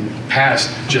that's going to be past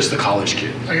just the college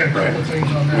kid. I got a couple of things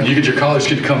on that. When you get your college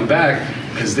kid to come back,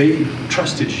 because they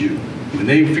trusted you. When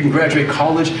they freaking graduate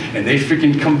college and they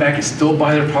freaking come back and still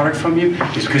buy their product from you,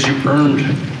 it's because you earned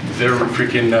their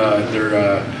freaking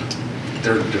their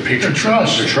patron, their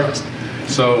trust. Their trust.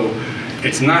 So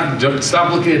it's not,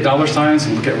 stop looking at dollar signs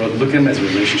and look at them as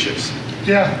relationships.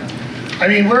 Yeah. I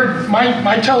mean,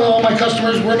 I tell all my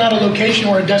customers, we're not a location,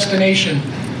 we're a destination.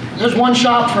 There's one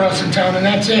shop for us in town and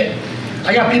that's it.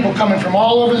 I got people coming from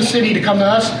all over the city to come to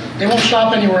us. They won't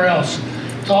shop anywhere else.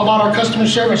 It's all about our customer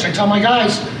service. I tell my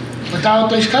guys, without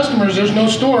these customers, there's no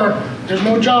store, there's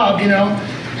no job, you know.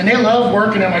 And they love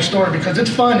working at my store because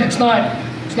it's fun. It's not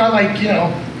like, you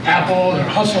know, Apple or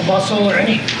Hustle Bustle or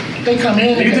any. They come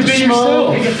in, they get to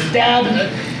smoke, they get to dab, and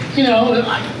you know,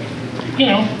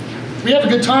 we have a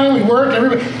good time, we work,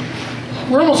 everybody.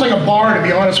 We're almost like a bar, to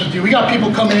be honest with you. We got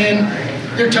people coming in,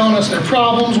 they're telling us their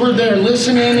problems, we're there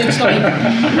listening. It's like,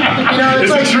 you know, it's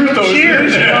like truth, though,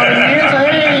 cheers. You know what I mean? It's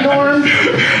like, hey, Norm.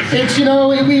 It's, you know,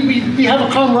 we have a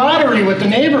camaraderie with the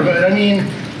neighborhood. I mean,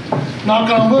 knock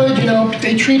on wood, you know,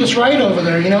 they treat us right over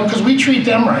there, you know, because we treat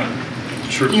them right.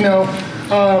 True. You know,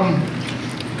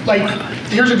 like,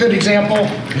 here's a good example.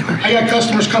 I got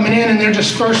customers coming in and they're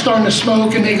just first starting to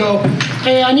smoke and they go,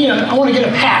 hey, I want to get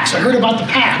a PAX. I heard about the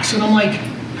PAX. And I'm like,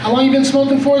 how long you been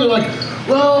smoking for? They're like,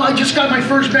 well, I just got my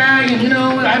first bag and, you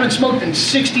know, I haven't smoked in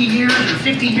 60 years or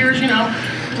 50 years, you know.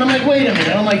 And I'm like, wait a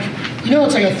minute. I'm like, you know,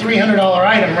 it's like a $300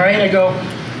 item, right? I go,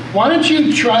 why don't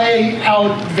you try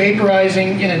out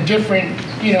vaporizing in a different,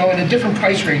 you know, in a different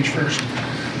price range first?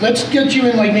 Let's get you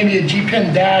in like maybe a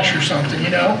G-Pen Dash or something, you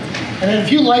know? And then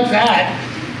if you like that,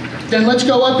 then let's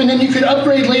go up and then you could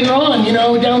upgrade later on, you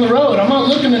know, down the road. I'm not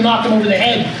looking to knock them over the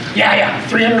head. Yeah,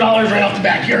 $300 right off the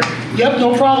bat. Here, yep,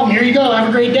 no problem. Here you go. Have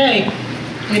a great day.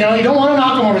 You know, you don't want to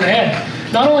knock them over the head.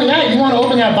 Not only that, you want to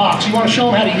open that box. You want to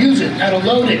show them how to use it, how to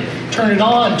load it, turn it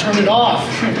on, turn it off.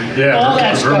 Yeah, all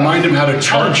that stuff. Remind them how to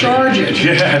charge it.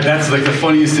 Yeah, that's like the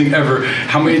funniest thing ever.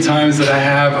 How many times did I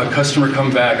have a customer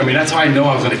come back? I mean, that's how I know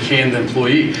I was going to can the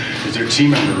employee, is their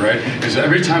team member, right? Because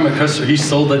every time a customer, he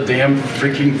sold a damn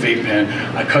freaking vape pen,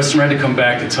 a customer had to come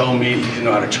back to tell me he didn't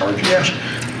know how to charge it. Yeah.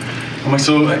 I'm like,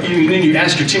 so then you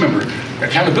ask your team member,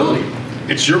 accountability.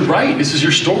 It's your right, this is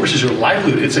your store, this is your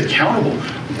livelihood, it's accountable.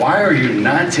 Why are you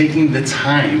not taking the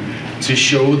time to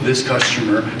show this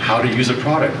customer how to use a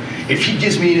product? If he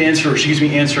gives me an answer or she gives me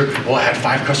an answer, well, I had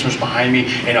 5 customers behind me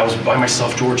and I was by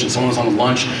myself, George, and someone was on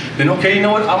lunch, then okay, you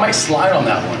know what, I might slide on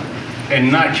that one and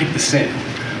not kick the sin.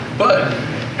 But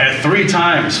at 3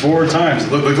 times, 4 times,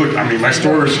 look, I mean, my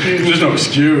store, there's no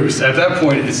excuse. At that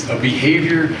point, it's a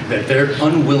behavior that they're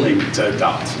unwilling to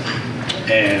adopt.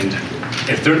 And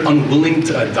if they're unwilling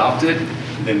to adopt it,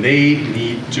 then they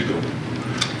need to go.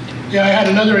 Yeah, I had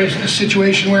another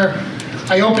situation where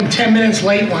I opened 10 minutes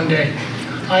late one day.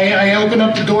 I opened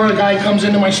up the door, the guy comes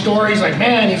into my store, he's like,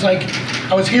 man, he's like,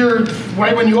 I was here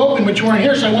right when you opened, but you weren't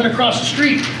here, so I went across the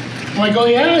street. I'm like, oh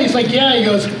yeah? He's like, yeah. He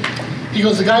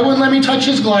goes, the guy wouldn't let me touch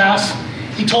his glass.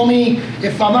 He told me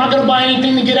if I'm not gonna buy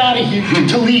anything to get out of here,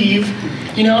 to leave.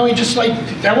 You know, he just like,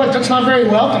 that's not very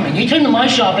welcoming. He came to my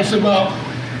shop, I said, well,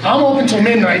 I'm open till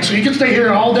midnight, so you can stay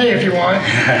here all day if you want.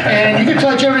 And you can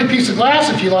touch every piece of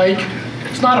glass if you like.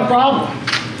 It's not a problem.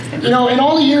 You know, in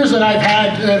all the years that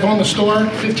I've owned the store,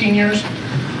 15 years,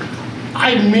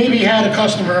 I maybe had a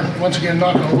customer, once again,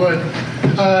 knock on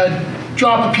wood,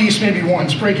 drop a piece maybe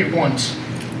once, break it once.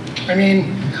 I mean,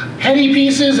 heady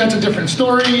pieces, that's a different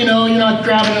story, you know, you're not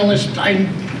grabbing unless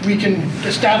we can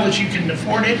establish you can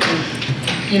afford it.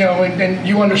 you know, and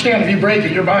you understand if you break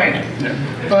it, you're buying it.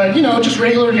 Yeah. But, you know, just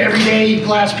regular everyday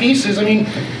glass pieces, I mean,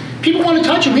 people want to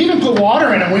touch it. We even put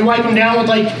water in them. We wipe them down with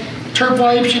like turp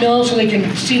wipes, you know, so they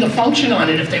can see the function on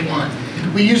it if they want.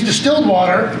 We use distilled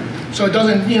water, so it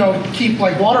doesn't, you know, keep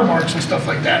like watermarks and stuff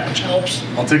like that, which helps.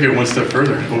 I'll take it one step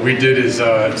further. What we did is,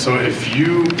 so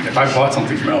if I bought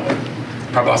something from Elba,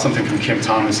 if I bought something from Kim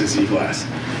Thomas at Z-Glass,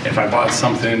 if I bought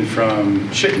something from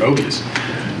Mobius,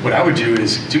 what I would do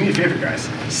is, do me a favor, guys,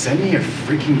 send me a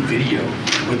freaking video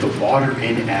with the water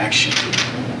in action,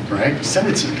 right? Send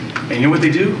it to me. And you know what they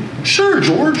do? Sure,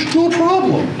 George, no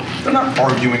problem. They're not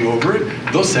arguing over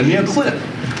it. They'll send me a clip.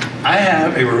 I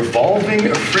have a revolving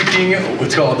freaking,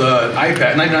 what's called the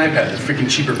iPad, not an iPad, the freaking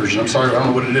cheaper version. I'm sorry, I don't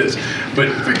know what it is. But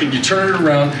freaking, you turn it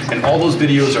around and all those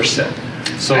videos are set.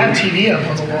 So I have TV up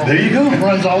on the wall. There you go. It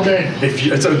runs all day.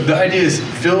 The idea is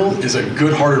Phil is a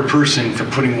good-hearted person for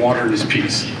putting water in his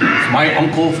piece. If my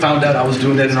uncle found out I was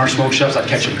doing that in our smoke shops, I'd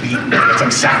catch him beating. That's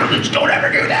like sacrilege. Don't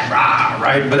ever do that, rah,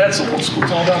 right? But that's old school.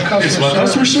 It's all about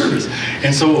customer service.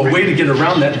 And so a way to get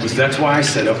around that was that's why I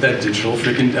set up that digital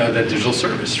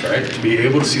service, right? To be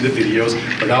able to see the videos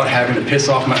without having to piss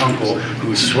off my uncle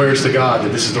who swears to God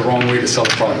that this is the wrong way to sell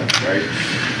the product, right?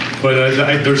 But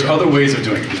there's other ways of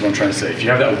doing it, is what I'm trying to say. If you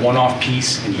have that one-off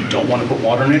piece and you don't want to put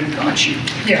water in it, got you.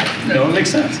 Yeah. You know, it makes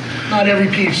sense. Not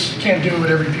every piece. Can't do it with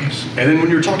every piece. And then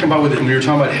when you're talking about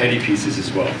heady pieces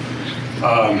as well,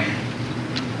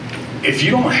 if you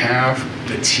don't have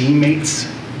the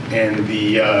teammates and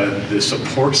the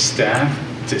support staff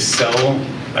to sell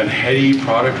a heady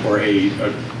product or a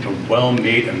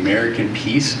well-made American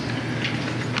piece,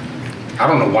 I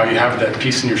don't know why you have that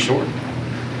piece in your store.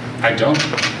 I don't.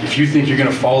 If you think you're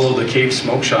going to follow the Cave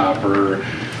Smoke Shop or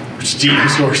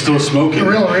Steve's or Still Smoking,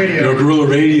 Guerrilla Radio. You know, Guerrilla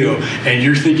Radio, and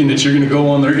you're thinking that you're going to go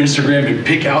on their Instagram and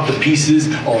pick out the pieces,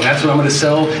 oh, that's what I'm going to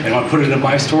sell, and I'm going to put it in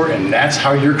my store, and that's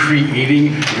how you're creating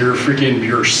your freaking,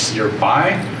 your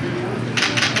buy,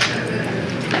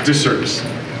 disservice.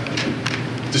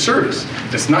 Disservice.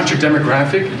 That's not your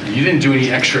demographic. You didn't do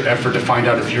any extra effort to find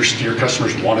out if your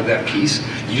customers wanted that piece.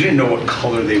 You didn't know what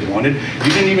color they wanted.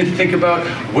 You didn't even think about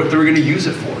what they were going to use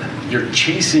it for. You're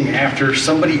chasing after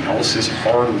somebody else's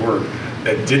hard work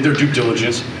that did their due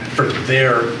diligence for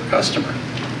their customer.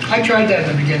 I tried that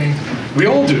in the beginning. We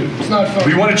all do. It's not fun.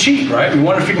 We want to cheat, right? We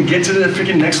want to freaking get to the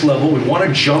freaking next level. We want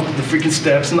to jump the freaking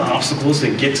steps and the obstacles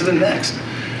and get to the next.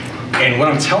 And what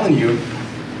I'm telling you,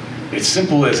 it's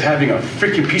simple as having a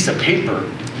freaking piece of paper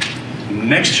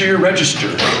next to your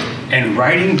register and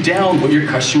writing down what your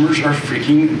customers are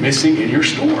freaking missing in your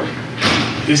store.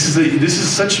 This is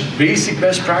such basic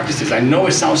best practices. I know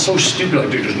it sounds so stupid,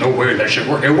 like, dude, there's no way that shit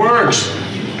works. It works.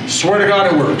 Swear to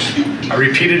God, it works. I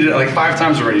repeated it like 5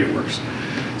 times already, it works.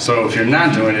 So if you're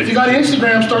not doing it. If you got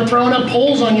Instagram, start throwing up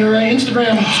polls on your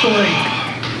Instagram story.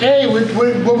 Hey,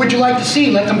 what would you like to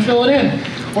see? Let them fill it in.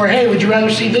 Or hey, would you rather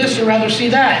see this or rather see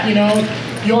that? You know,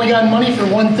 you only got money for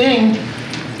one thing.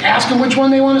 Ask them which one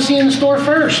they want to see in the store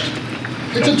first.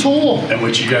 It's a tool. And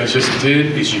what you guys just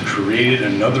did is you created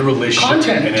another relationship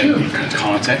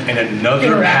content and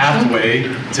another pathway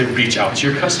to reach out to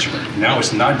your customer. Now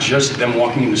it's not just them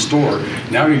walking in the store.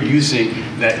 Now you're using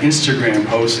that Instagram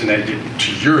post and that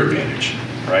to your advantage.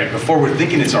 Right? Before we're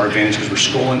thinking it's our advantage because we're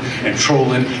scrolling and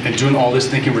trolling and doing all this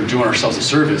thinking we're doing ourselves a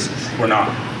service. We're not.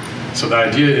 So the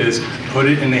idea is put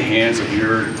it in the hands of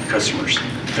your customers.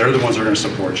 They're the ones who are going to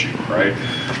support you, right?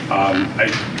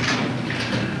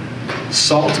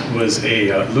 Salt was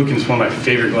Lucan's one of my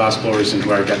favorite glass blowers and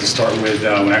who I got to start with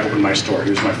when I opened my store.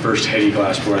 He was my first heady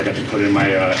glass blower I got to put in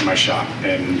my shop.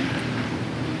 And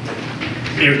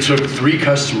it took 3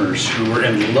 customers who were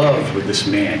in love with this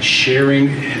man, sharing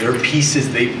their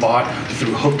pieces they bought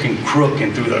through hook and crook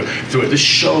and through this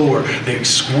show, or they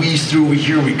squeezed through over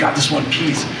here, we got this one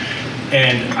piece.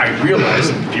 And I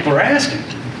realized people are asking.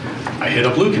 I hit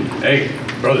up Lucan, hey,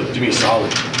 brother, do me a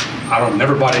solid.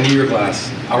 Never bought any of your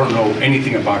glass. I don't know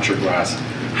anything about your glass.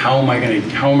 How am I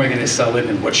gonna sell it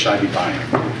and what should I be buying?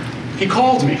 He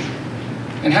called me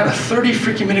and had a 30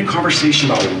 freaking minute conversation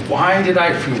about why do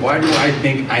I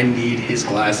think I need his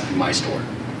glass in my store?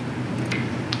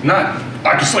 Not,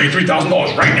 I can sell you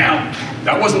 $3,000 right now.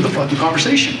 That wasn't the fucking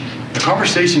conversation. The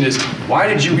conversation is, why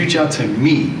did you reach out to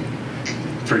me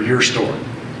for your store?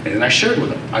 And then I shared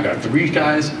with them. I got 3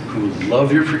 guys who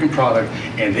love your freaking product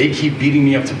and they keep beating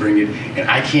me up to bring it and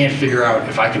I can't figure out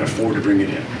if I can afford to bring it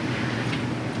in.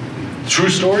 True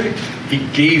story, he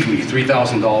gave me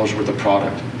 $3,000 worth of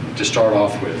product to start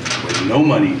off with no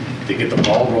money to get the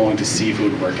ball rolling to see if it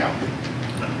would work out.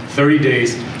 30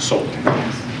 days, sold.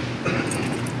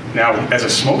 Now, as a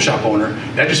smoke shop owner,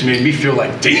 that just made me feel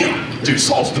like, damn, dude,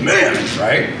 salt's the man,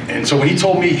 right? And so when he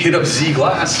told me hit up Z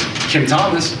Glass, Kim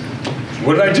Thomas,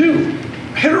 what did I do?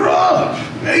 Hit her up.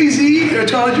 Hey, Z, I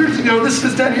told you, this,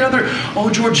 that, and the other. Oh,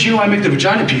 George, I make the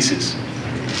vagina pieces.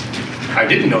 I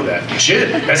didn't know that.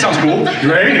 Shit, that sounds cool,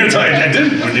 right? It's like, I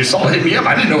didn't. When you saw it hit me up,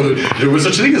 I didn't know that there was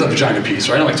such a thing as a vagina piece,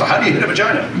 right? I'm like, so how do you hit a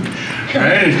vagina?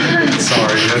 Right?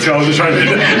 Sorry, that's what I was just trying to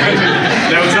do.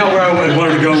 That was not where I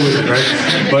wanted to go with it, right?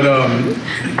 But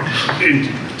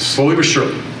slowly but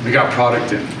surely, we got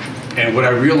product in. And what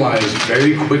I realized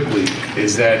very quickly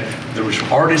is that the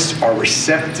artists are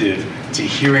receptive to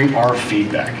hearing our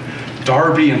feedback.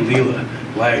 Darby and Leela,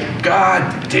 like,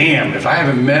 god damn, if I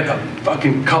haven't met a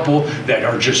fucking couple that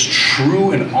are just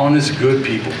true and honest good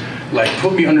people, like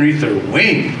put me underneath their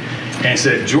wing and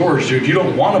said, George, dude, you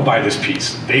don't want to buy this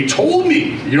piece. They told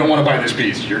me you don't want to buy this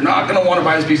piece. You're not going to want to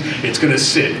buy this piece. It's going to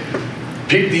sit.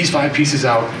 Pick these 5 pieces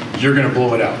out. You're going to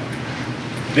blow it out.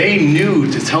 They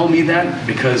knew to tell me that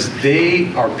because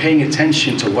they are paying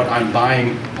attention to what I'm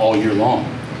buying all year long.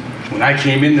 When I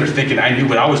came in there thinking I knew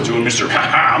what I was doing, Mr.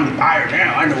 I'm the buyer,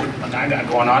 damn, I know what I got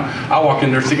going on. I walk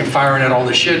in there thinking firing at all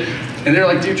this shit. And they're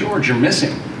like, dude, George, you're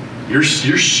missing. You're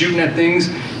shooting at things,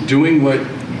 doing what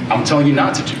I'm telling you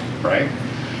not to do, right?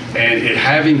 And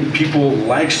having people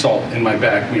like Salt in my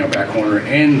back corner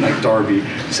and like Darby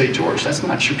say, George, that's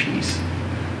not your piece.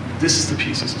 This is the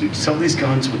pieces, dude. Sell these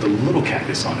guns with a little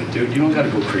cactus on it, dude. You don't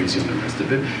gotta go crazy on the rest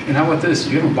of it. And how about this?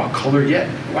 You haven't bought color yet.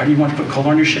 Why do you want to put color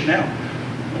on your shit now?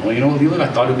 Well, you know what, I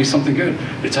thought it'd be something good.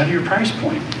 It's out of your price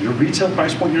point. Your retail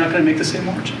price point, you're not gonna make the same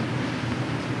margin.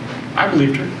 I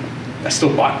believed her. I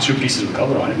still bought 2 pieces with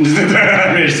color on it.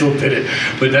 I mean, I still did it.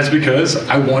 But that's because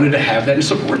I wanted to have that and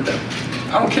support them.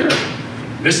 I don't care.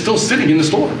 They're still sitting in the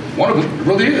store. One of them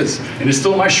really is. And it's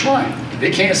still my shrine.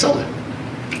 They can't sell it.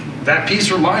 That piece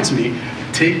reminds me,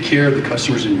 take care of the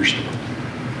customers in your store.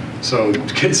 So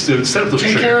kids, set up those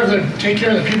take care of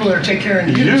the people that are taking care of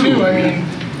you too. I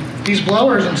mean, these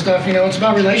blowers and stuff, it's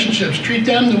about relationships. Treat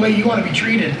them the way you want to be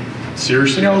treated.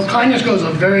 Seriously. Kindness goes a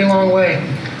very long way.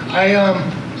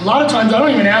 A lot of times I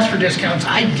don't even ask for discounts.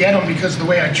 I get them because of the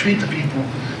way I treat the people.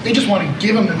 They just want to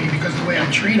give them to me because of the way I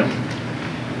treat them.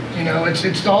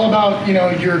 It's all about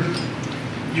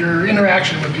your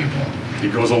interaction with people.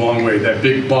 It goes a long way. That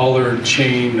big baller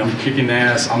chain, I'm kicking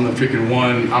ass, I'm the freaking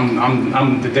one,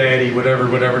 I'm the daddy, whatever,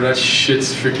 that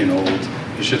shit's freaking old.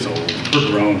 This shit's old.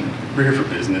 We're grown. We're here for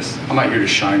business. I'm not here to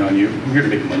shine on you. I'm here to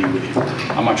make money with you.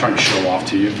 I'm not trying to show off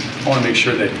to you. I want to make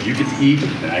sure that you get to eat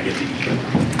and I get to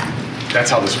eat. That's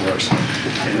how this works.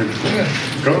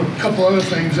 Go. A couple other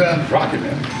things. Rock it,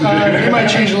 man. We might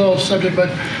change a little subject, but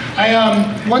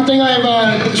one thing I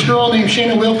have this girl named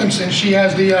Shayna Wilkinson. She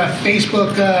has the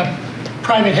Facebook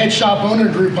private head shop owner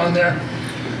group on there,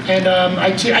 and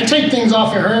I take things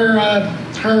off of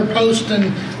her post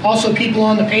and also people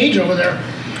on the page over there.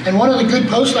 And one of the good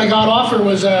posts I got off her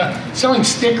was selling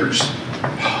stickers,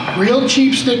 real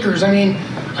cheap stickers. I mean,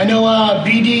 I know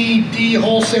BDD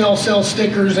Wholesale sells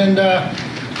stickers, and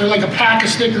they're like a pack of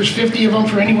stickers, 50 of them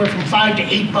for anywhere from $5 to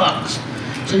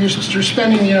 $8. So you're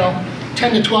spending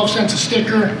 10 to 12 cents a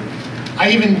sticker. I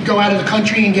even go out of the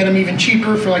country and get them even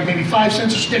cheaper for like maybe 5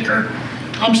 cents a sticker.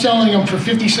 I'm selling them for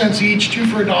 50 cents each, 2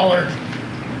 for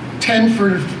 $1, 10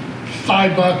 for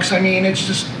 $5. I mean, it's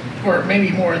just, or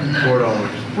maybe more than that.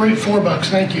 $4. Right, $4,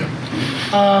 thank you.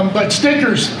 But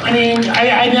stickers, I mean,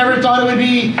 I never thought it would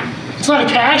be, it's not a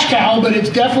cash cow, but it's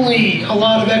definitely a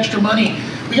lot of extra money.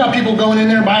 We got people going in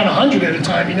there buying 100 at a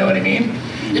time, you know what I mean?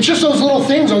 It's just those little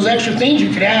things, those extra things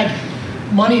you could add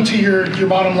money to your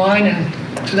bottom line and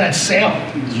to that sale.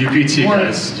 UPT,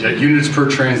 guys, units per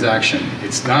transaction.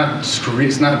 It's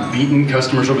not beating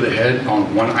customers over the head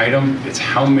on one item. It's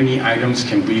how many items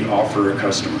can we offer a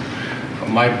customer.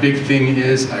 My big thing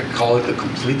is, I call it the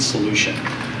complete solution.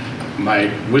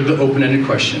 With the open-ended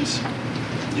questions,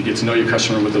 you get to know your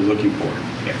customer, what they're looking for.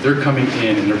 If they're coming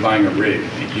in and they're buying a rig,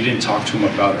 and you didn't talk to them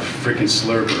about a freaking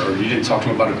slurper, or you didn't talk to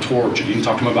them about a torch, or you didn't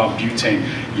talk to them about butane,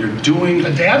 you're doing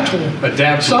a dab tool. A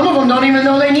dab tool. Some of them don't even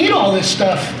know they need all this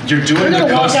stuff. You're doing They're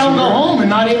gonna walk out and go home and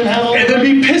not even have all. And then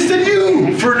be pissed at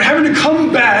you for having to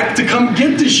come back to come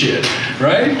get the shit,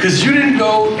 right? Because you didn't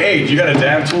go, hey, you got a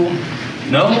dab tool?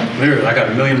 No? Here, I got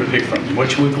a million to pick from.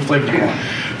 Which flavor do you want?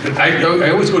 I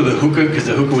always go to the hookah because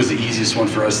the hookah was the easiest one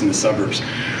for us in the suburbs.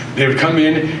 They would come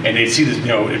in and they'd see this,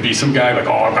 it'd be some guy like,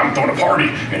 oh, I'm throwing a party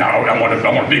and I want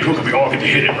a big hookah. We all get to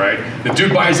hit it, right? The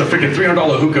dude buys a freaking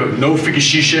 $300 hookah, no freaking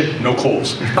shisha, no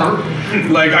coals.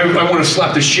 Like, I want to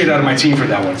slap the shit out of my team for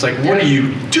that one. It's like, what are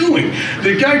you doing?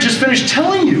 The guy just finished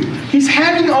telling you he's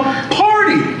having a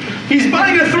party. He's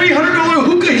buying a $300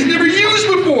 hookah he's never used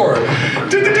before.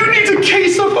 Dude, the dude needs a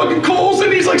case of fucking Kohl's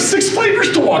and needs like 6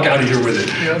 flavors to walk out of here with it.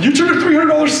 Yep. You took a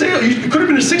 $300 sale. It could have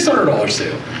been a $600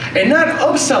 sale. And not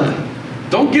upselling.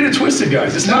 Don't get it twisted,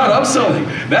 guys. It's not upselling.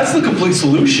 That's the complete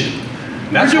solution.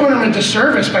 That's You're what, doing them a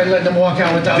disservice by letting them walk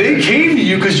out without they it. came to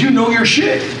you because you know your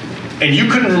shit. And you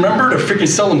couldn't remember to freaking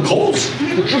sell them Kohl's.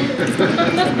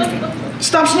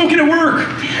 Stop smoking at work.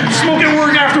 Smoke at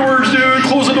work afterwards, dude.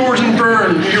 Close the doors and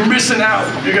burn. You're missing out.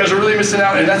 You guys are really missing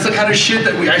out. And that's the kind of shit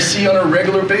that I see on a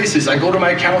regular basis. I go to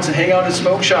my accounts and hang out in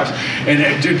smoke shops.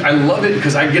 And dude, I love it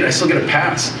because I still get a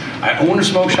pass. I own a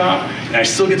smoke shop and I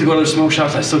still get to go to the smoke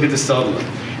shops and I still get to sell to them.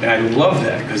 And I love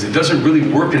that because it doesn't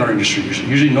really work in our industry usually.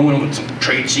 Usually no one with some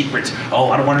trade secrets. Oh,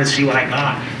 I don't want to see what I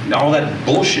got. And all that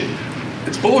bullshit.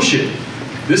 It's bullshit.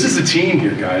 This is the team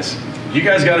here, guys. You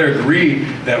guys got to agree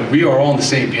that we are all on the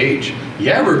same page.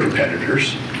 Yeah, we're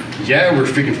competitors. Yeah, we're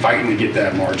freaking fighting to get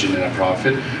that margin and that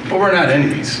profit, but we're not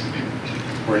enemies.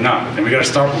 We're not. And we got to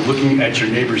start looking at your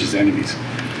neighbors as enemies.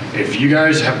 If you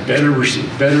guys have better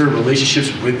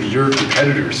relationships with your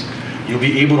competitors, you'll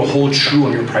be able to hold true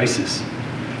on your prices.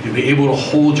 You'll be able to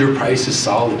hold your prices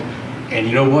solid. And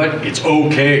you know what? It's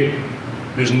okay.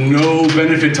 There's no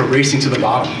benefit to racing to the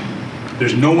bottom.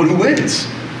 There's no one who wins.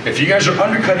 If you guys are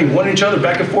undercutting one each other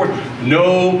back and forth,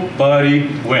 nobody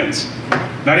wins.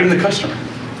 Not even the customer.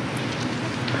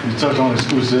 You touch on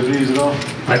exclusivities at all?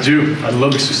 I do. I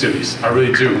love exclusivities. I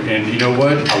really do. And you know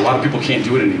what? A lot of people can't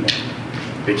do it anymore.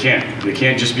 They can't. They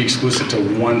can't just be exclusive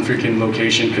to one freaking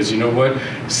location because you know what?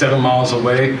 7 miles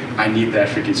away, I need that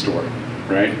freaking store,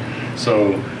 right?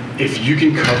 So if you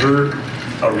can cover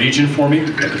a region for me,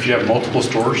 like if you have multiple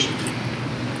stores,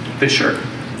 then sure.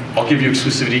 I'll give you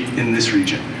exclusivity in this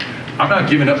region. I'm not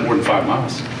giving up more than 5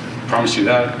 miles. I promise you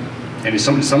that. And in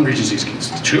some regions,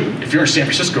 it's 2. If you're in San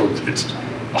Francisco, it's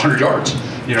 100 yards.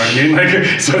 You know what I mean?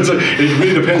 Like, so it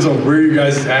really depends on where you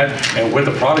guys at and what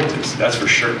the product is. That's for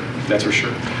sure. That's for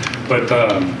sure. But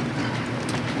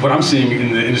what I'm seeing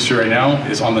in the industry right now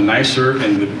is on the nicer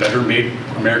and the better made,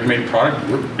 American made product,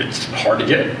 it's hard to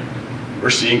get. We're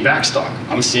seeing backstock.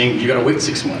 I'm seeing you gotta wait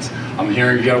 6 months. I'm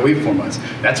hearing you gotta wait 4 months.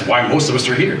 That's why most of us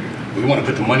are here. We wanna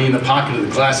put the money in the pocket of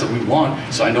the glass that we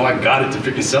want, so I know I got it to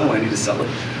freaking sell when I need to sell it.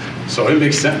 So it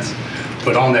makes sense.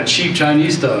 But on that cheap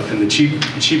Chinese stuff and the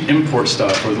cheap import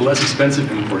stuff or the less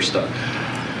expensive import stuff,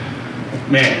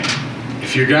 man,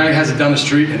 if your guy has it down the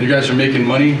street and you guys are making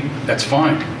money, that's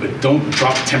fine. But don't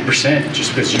drop 10%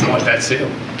 just because you want that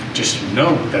sale. Just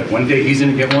know that one day he's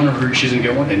gonna get one or she's gonna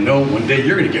get one, and know one day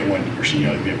you're gonna get one or she's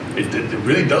gonna get one. It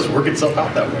really does work itself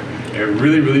out that way. It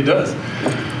really, really does.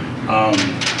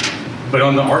 But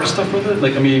on the art stuff with it,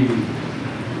 like, I mean,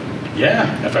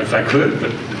 yeah, if I could,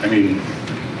 but I mean,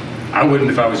 I wouldn't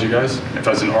if I was you guys. If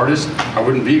I was an artist, I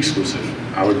wouldn't be exclusive.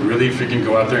 I would really freaking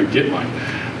go out there and get mine.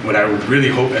 What I would really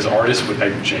hope as artists, what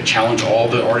I challenge all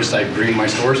the artists I bring in my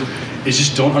stores, is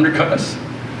just don't undercut us.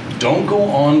 Don't go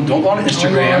on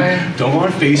Instagram, don't go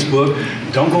on Facebook,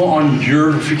 don't go on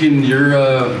your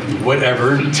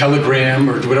whatever, Telegram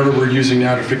or whatever we're using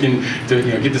now to freaking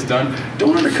get this done.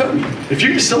 Don't undercut me. If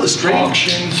you're gonna sell it straight,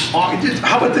 Auctions.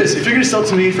 How about this? If you're gonna sell it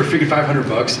to me for freaking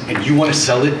 $500 and you want to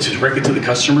sell it directly to the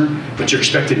customer, but you're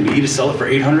expecting me to sell it for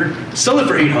 $800, sell it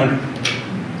for $800.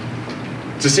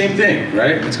 It's the same thing,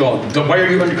 right? It's called, why are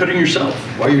you undercutting yourself?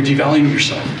 Why are you devaluing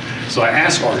yourself? So I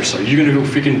ask artists, are you gonna go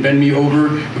freaking bend me over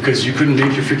because you couldn't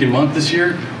make your freaking month this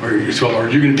year? Or are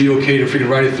you gonna be okay to freaking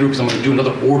ride it through because I'm gonna do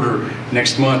another order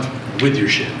next month with your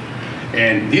shit?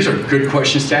 And these are good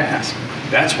questions to ask.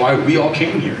 That's why we all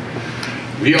came here.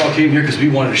 We all came here because we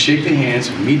wanted to shake the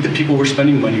hands, meet the people we're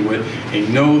spending money with,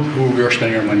 and know who we are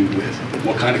spending our money with.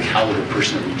 What kind of caliber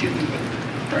person are we dealing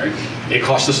with, right? It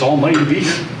costs us all money to be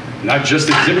here, not just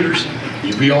exhibitors.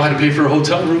 We all had to pay for a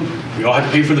hotel room. We all had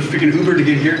to pay for the freaking Uber to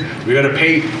get here. We got to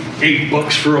pay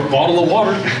 $8 for a bottle of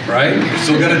water, right? We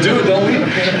still got to do it, don't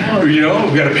we? You know,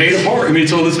 we got to pay to park. I mean,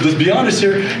 so let's be honest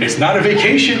here. It's not a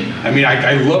vacation. I mean,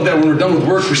 I love that when we're done with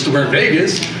work, we're in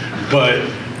Vegas, but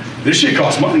this shit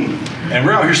costs money, and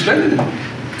we're out here spending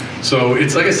it. So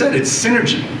it's like I said, it's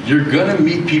synergy. You're gonna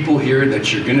meet people here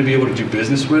that you're gonna be able to do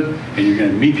business with, and you're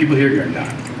gonna meet people here you're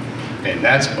not, and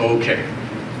that's okay.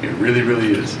 It really,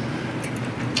 really is.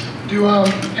 Do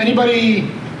anybody,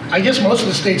 I guess most of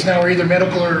the states now are either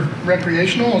medical or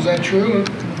recreational, is that true?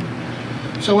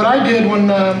 So what I did when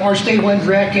our state went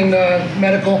rec in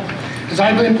medical is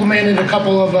I've implemented a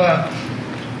couple of,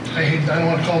 I don't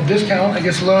want to call it discount, I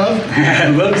guess love.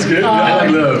 Love's good, I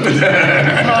like love.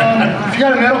 If you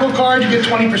got a medical card, you get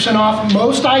 20% off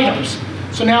most items.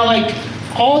 So now like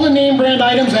all the name brand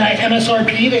items at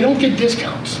MSRP, they don't get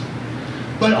discounts.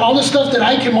 But all the stuff that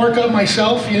I can mark up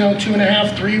myself, you know,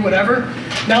 2.5, 3, whatever,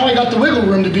 now I got the wiggle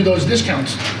room to do those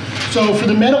discounts. So for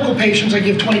the medical patients, I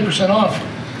give 20% off.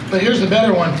 But here's the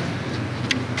better one.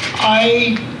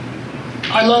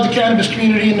 I love the cannabis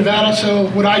community in Nevada, so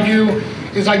what I do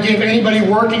is I give anybody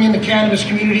working in the cannabis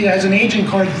community that has an agent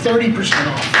card 30%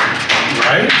 off.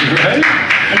 Right?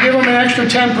 I give them an extra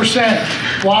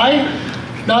 10%. Why?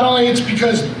 Not only it's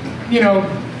because, you know,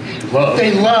 Love.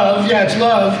 they love, yeah, it's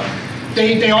love.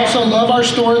 They also love our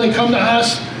store, they come to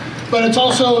us, but it's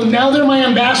also, now they're my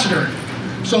ambassador.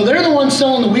 So they're the ones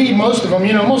selling the weed, most of them,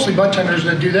 you know, mostly bud tenders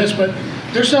that do this, but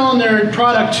they're selling their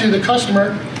product to the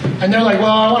customer, and they're like, well,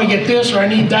 I want to get this, or I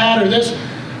need that, or this.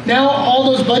 Now all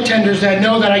those bud tenders that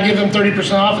know that I give them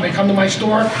 30% off and they come to my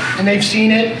store and they've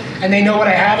seen it and they know what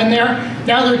I have in there,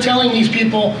 now they're telling these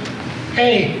people,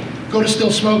 hey, go to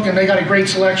Still Smoking, they got a great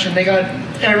selection, they got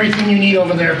everything you need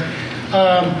over there.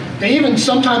 They even,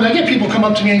 sometimes I get people come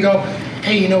up to me and go,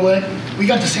 hey, you know what, we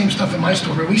got the same stuff in my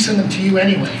store, but we send them to you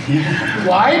anyway. Yeah.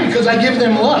 Why? Because I give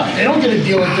them love. They don't get a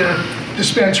deal at their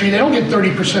dispensary, they don't get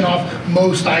 30% off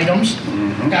most items.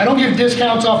 Mm-hmm. I don't give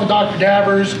discounts off of Dr.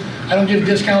 Dabber's, I don't give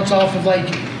discounts off of,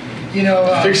 like, you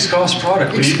know, fixed cost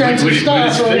product. expensive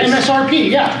stuff or MSRP,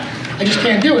 yeah. I just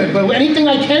can't do it, but anything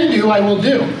I can do, I will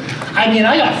do. I mean,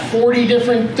 I got 40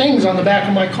 different things on the back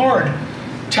of my card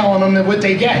telling them that what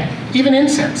they get, even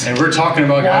incense. And we're talking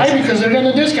about guys. Why? Because they're getting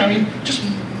a discount. You just,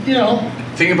 you know.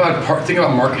 Think about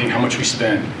marketing, how much we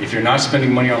spend. If you're not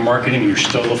spending money on marketing and you're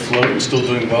still afloat and still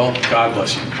doing well, God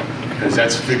bless you. Because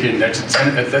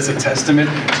that's a testament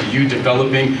to you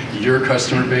developing your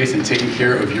customer base and taking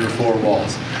care of your 4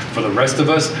 walls. For the rest of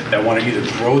us that want to either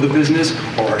grow the business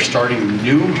or are starting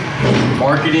new,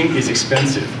 marketing is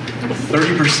expensive.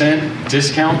 30%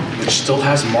 discount, which still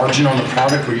has margin on the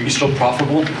product where you're still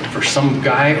profitable, for some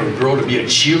guy or girl to be a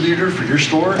cheerleader for your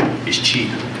store is cheap.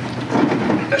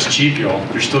 That's cheap, y'all.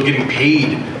 You're still getting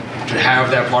paid to have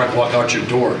that product walk out your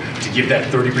door, to give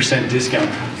that 30% discount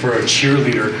for a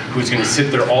cheerleader who's going to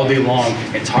sit there all day long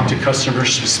and talk to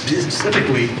customers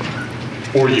specifically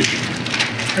for you.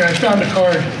 Here, I found a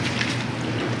card.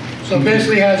 So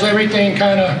basically has everything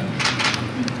kind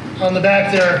of on the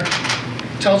back there.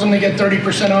 Tells them they get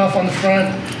 30% off on the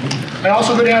front. I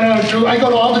also go down to, I go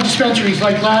to all the dispensaries,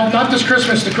 like not this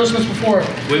Christmas, the Christmas before.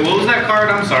 Wait, what was that card?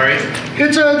 I'm sorry.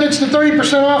 It's the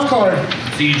 30% off card.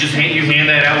 So you just hand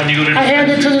that out when you go to. I hand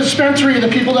it to the dispensary, the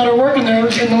people that are working there,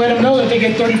 and let them know that they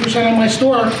get 30% on my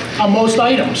store on most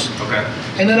items. Okay.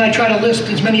 And then I try to list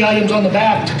as many items on the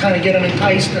back to kind of get them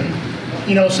enticed and,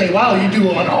 you know, say, wow, you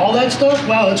do on all that stuff?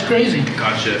 Wow, that's crazy.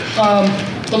 Gotcha.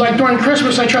 But like during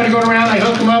Christmas, I try to go around, I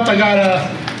hook them up, I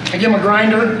give them a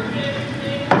grinder.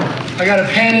 I got a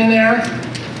pen in there.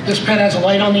 This pen has a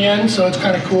light on the end, so it's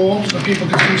kind of cool, so people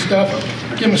can see stuff.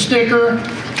 Give them a sticker.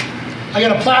 I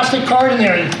got a plastic card in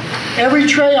there. Every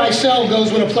tray I sell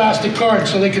goes with a plastic card,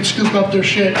 so they can scoop up their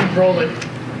shit and roll it.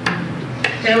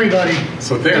 Everybody.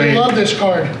 So they love this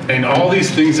card. And all these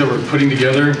things that we're putting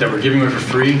together, that we're giving away for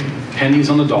free, pennies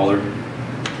on the dollar,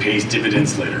 pays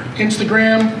dividends later.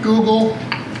 Instagram, Google,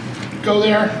 go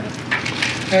there,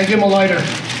 and I give them a lighter.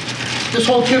 This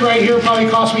whole kit right here probably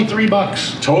cost me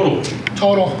 $3. Total.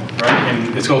 Right,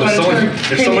 and it's called, if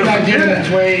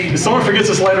someone forgets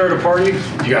this lighter at a party,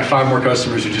 you got 5 more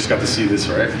customers who just got to see this,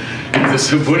 right?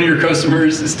 If one of your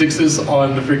customers sticks this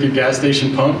on the freaking gas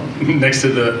station pump next to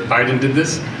the Biden did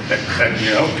this, you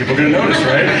know, people are gonna notice,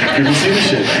 right? People see the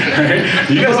shit, right?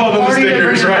 You guys all know the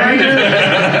stickers, right?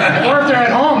 Or if they're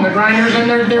at home, the grinder's in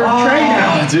their tray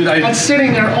now. Dude, that's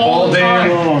sitting there all the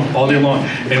time. All day long.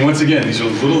 And once again, these are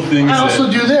little things. I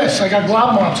also do this. I got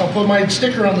glob mops. I'll put my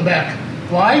sticker on the back.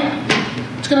 Why?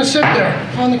 It's gonna sit there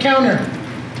on the counter.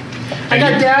 I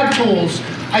got dab tools.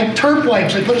 I terp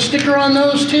wipes. I put a sticker on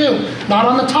those too. Not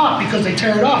on the top because they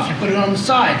tear it off. You put it on the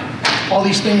side. All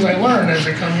these things I learned as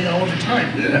they come, you know, over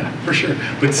time. Yeah, for sure.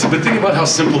 But think about how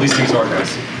simple these things are,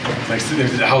 guys. Like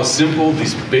how simple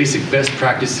these basic best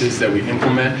practices that we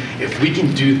implement. If we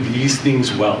can do these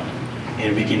things well,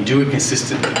 and we can do it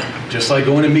consistently, just like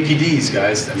going to Mickey D's,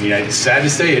 guys. I mean, it's sad to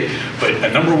say it, but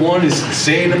a number one is the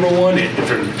same number one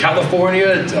from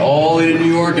California to all the way to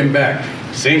New York and back.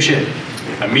 Same shit.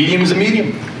 A medium is a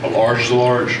medium. A large is a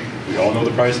large. We all know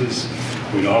the prices.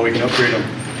 We know how we can upgrade them.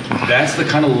 That's the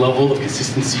kind of level of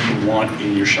consistency you want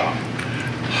in your shop.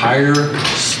 Hire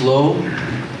slow,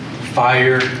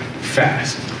 fire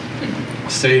fast. I'll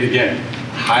say it again.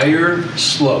 Hire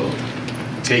slow.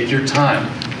 Take your time.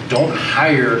 Don't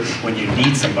hire when you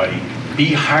need somebody.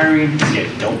 Be hiring to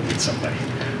get dope with somebody,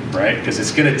 right? Because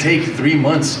it's gonna take 3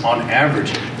 months on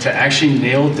average to actually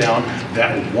nail down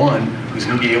that one who's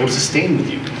gonna be able to sustain with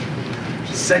you.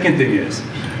 Second thing is,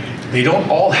 they don't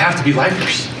all have to be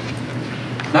lifers.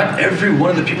 Not every one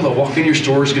of the people that walk in your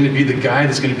store is going to be the guy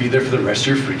that's going to be there for the rest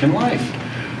of your freaking life.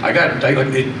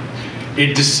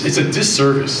 It's a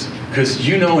disservice, because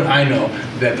you know and I know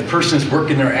that the person that's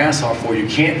working their ass off for you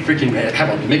can't freaking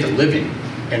make a living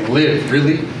and live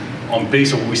really on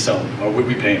base of what we sell or what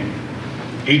we pay them.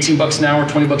 18 bucks an hour,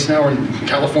 20 bucks an hour in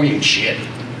California ain't shit.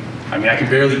 I mean, I can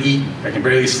barely eat, I can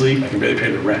barely sleep, I can barely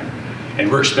pay the rent. And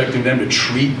we're expecting them to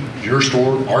treat your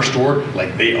store, our store,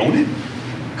 like they own it?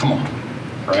 Come on,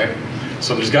 right?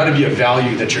 So there's got to be a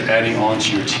value that you're adding on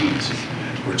to your teams.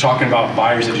 We're talking about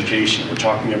buyer's education. We're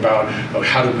talking about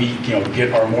how do we,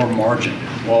 get our more margin.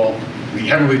 Well, we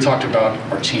haven't really talked about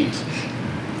our teams.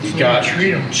 You got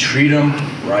treat them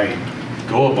right.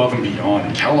 Go above and beyond.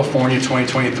 In California,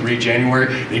 2023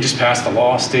 January, they just passed a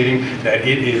law stating that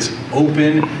it is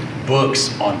open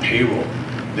books on payroll,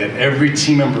 that every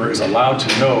team member is allowed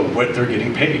to know what they're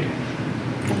getting paid.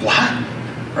 What?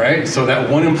 Right? So that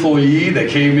one employee that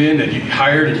came in that you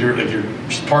hired and you're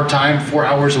part-time, 4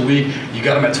 hours a week, you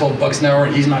got him at 12 bucks an hour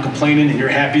and he's not complaining and you're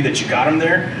happy that you got him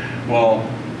there, well,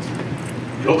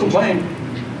 he'll complain.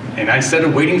 And instead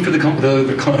of waiting for the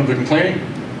complaining,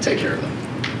 take care of them.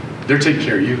 They're taking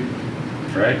care of you,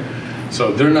 right?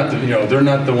 So they're not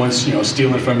the ones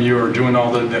stealing from you or doing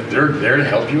all that. They're there to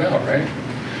help you out, right?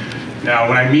 Now,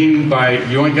 what I mean by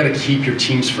you only got to keep your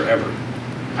teams forever,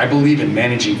 I believe in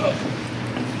managing up.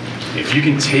 If you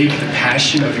can take the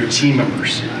passion of your team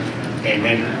members and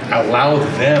then allow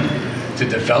them to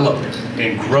develop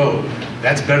and grow,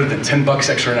 that's better than 10 bucks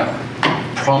extra an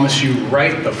hour. Promise you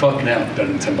right the fuck now, better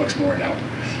than 10 bucks more an hour.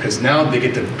 Because now they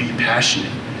get to be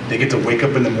passionate. They get to wake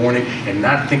up in the morning and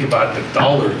not think about the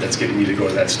dollar that's getting me to go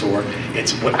to that store.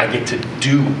 It's what I get to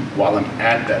do while I'm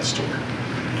at that store.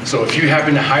 So if you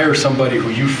happen to hire somebody who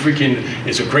you freaking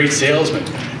is a great salesman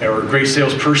or a great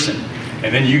salesperson,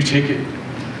 and then you take it,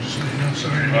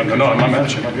 no, I'm not mad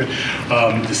at you, I'm not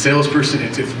good. The salesperson,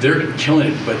 if they're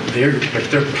killing it, but their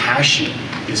passion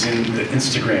is in the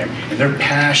Instagram, and their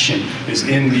passion is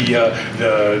in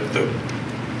the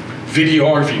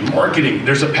videography, marketing.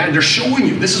 They're showing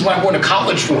you, this is what I'm going to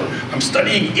college for. I'm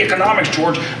studying economics,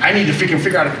 George. I need to freaking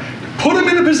figure out, put them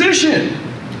in the position.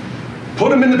 Put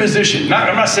them in the position.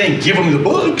 I'm not saying give them the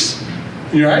books,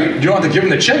 right? You don't have to give them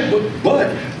the checkbook,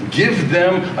 but give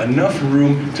them enough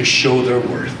room to show their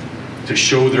worth, to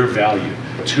show their value,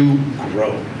 to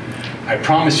grow. I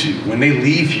promise you, when they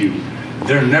leave you,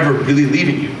 they're never really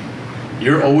leaving you.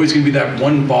 You're always going to be that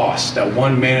one boss, that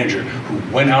one manager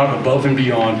who went out above and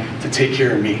beyond to take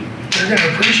care of me. They're going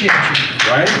to appreciate you.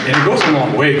 Right? And it goes a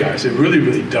long way, guys. It really,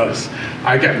 really does.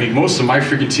 Most of my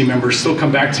freaking team members still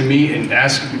come back to me and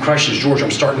ask questions. George,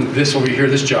 I'm starting this over here,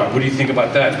 this job. What do you think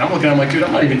about that? And I'm looking at them like, dude,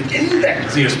 I'm not even in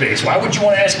that space. Why would you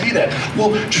want to ask me that?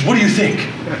 Well, just what do you think?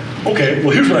 Okay,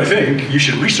 well, here's what I think. You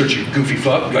should research, you goofy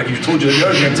fuck. Like you told you the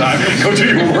other damn time. Go do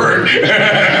your work.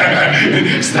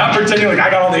 Stop pretending like I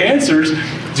got all the answers.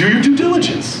 Do your due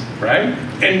diligence, right?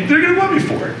 And they're going to love you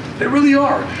for it. They really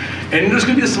are. And there's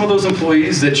going to be some of those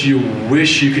employees that you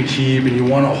wish you could keep and you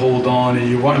want to hold on and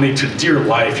you want to make to dear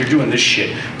life. You're doing this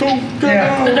shit. Don't go.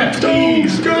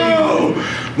 Don't go.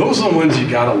 Those are the ones you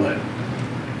got to let.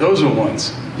 Those are the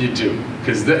ones you do.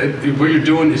 Because what you're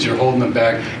doing is you're holding them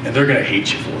back and they're going to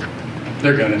hate you for it.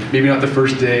 They're going to. Maybe not the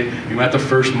first day, maybe not the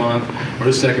first month or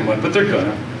the second month, but they're going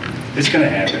to. It's going to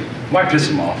happen. Why piss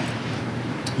them off?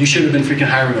 You should have been freaking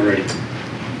hiring already.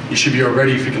 You should be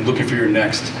already freaking looking for your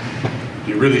next.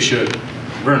 You really should.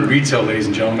 We're in retail, ladies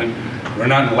and gentlemen. We're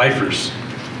not in lifers.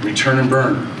 We turn and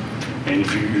burn. And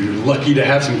if you're lucky to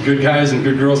have some good guys and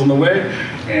good girls on the way,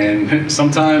 and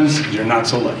sometimes you're not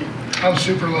so lucky. I'm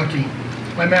super lucky.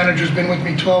 My manager's been with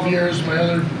me 12 years. My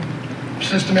other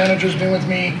assistant manager's been with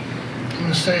me, I'm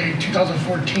going to say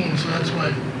 2014, so that's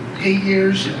what, 8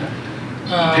 years?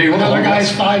 Another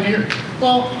guy's 5 years.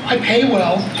 Well, I pay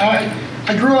well.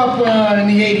 I grew up in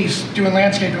the 80s doing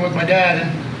landscaping with my dad,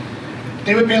 and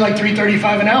they would pay like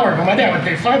 $3.35 an hour, but my dad would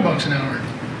pay $5 an hour.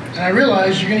 And I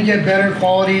realized you're going to get better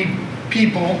quality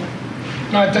people,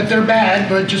 not that they're bad,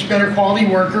 but just better quality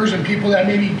workers and people that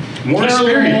maybe more care a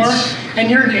little more. experience.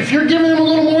 And if you're giving them a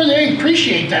little more, they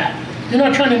appreciate that. You're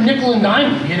not trying to nickel and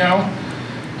dime them, you know.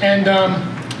 And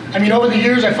I mean, over the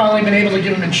years, I've finally been able to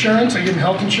give them insurance. I give them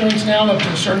health insurance now, up to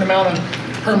a certain amount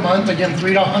per month. I give them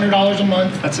 $300 a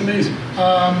month. That's amazing.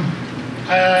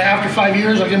 After 5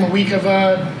 years, I give them a week of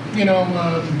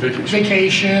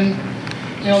vacation.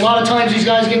 You know, a lot of times these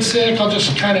guys get sick. I'll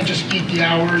just kind of just eat the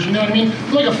hours. You know what I mean?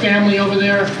 I'm like a family over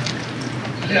there.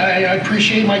 I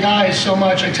appreciate my guys so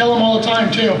much. I tell them all the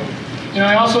time too. You know,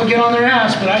 I also get on their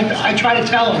ass, but I try to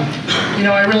tell them, you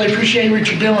know, I really appreciate what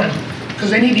you're doing, because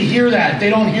they need to hear that. They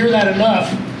don't hear that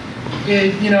enough.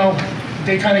 You know,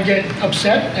 they kind of get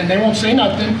upset and they won't say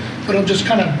nothing, but it'll just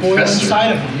kind of boil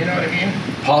inside of them, you know what I mean?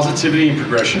 Positivity and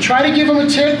progression. And try to give them a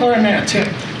tip, or not a tip.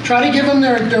 Try to give them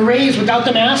their raise without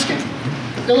them asking.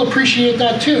 They'll appreciate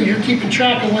that too. You're keeping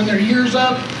track of when their year's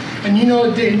up, and you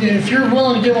know, if you're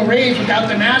willing to give them a raise without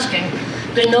them asking,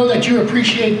 they know that you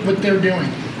appreciate what they're doing.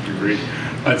 Agreed.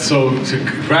 So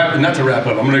not to wrap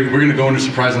up, we're gonna go into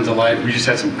surprise and delight. We just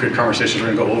had some good conversations.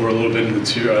 We're gonna go over a little bit in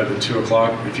the 2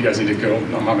 o'clock. If you guys need to go,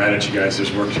 I'm not mad at you guys.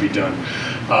 There's work to be done.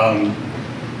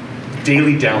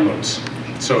 Daily downloads.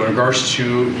 So in regards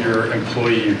to your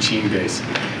employee, your team base,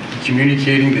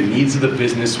 communicating the needs of the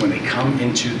business when they come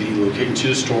into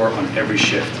the store on every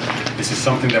shift. This is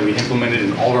something that we implemented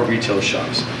in all our retail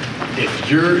shops. If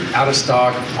you're out of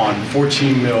stock on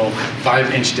 14 mil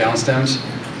 5-inch down stems,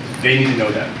 they need to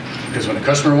know that, because when a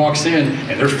customer walks in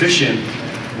and they're fishing,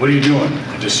 what are you doing?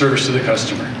 A disservice to the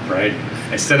customer, right?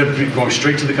 Instead of going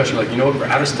straight to the customer, like, you know what, we're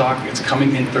out of stock, it's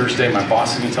coming in Thursday, my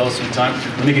boss is gonna tell us some time,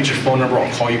 let me get your phone number,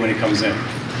 I'll call you when it comes in.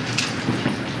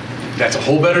 That's a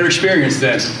whole better experience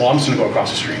than, well, I'm just gonna go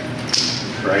across the street,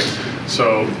 right?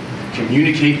 So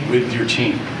communicate with your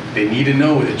team. They need to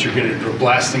know that you're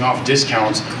blasting off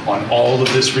discounts on all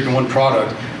of this freaking one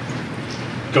product.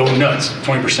 Go nuts,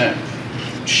 20%.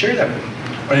 Share that with them.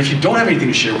 And if you don't have anything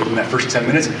to share with them in that first 10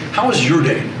 minutes, how was your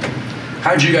day?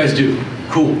 How did you guys do?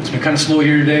 Cool, it's been kind of slow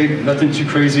here today, nothing too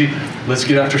crazy. Let's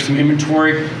get after some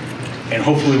inventory, and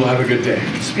hopefully we'll have a good day.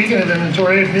 Speaking of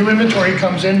inventory, if new inventory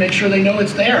comes in, make sure they know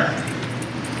it's there.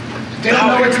 If they don't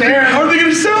know it's there. How are they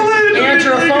gonna sell it?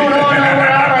 Answer a phone, oh no, we're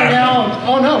out right now.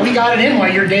 Oh no, we got it in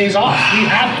while your day's off. We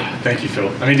have it. Thank you, Phil.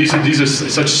 I mean, these are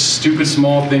such stupid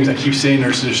small things. I keep saying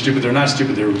they're stupid. They're not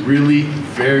stupid. They're really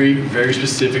very, very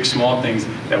specific small things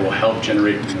that will help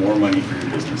generate more money for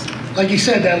your business. Like you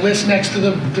said, that list next to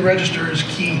the register is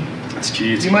key. That's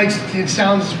key. It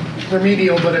sounds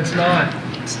remedial, but it's not.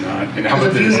 It's not. And how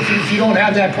about Because this? if you don't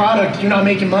have that product, you're not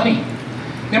making money.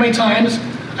 How many times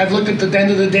I've looked at the end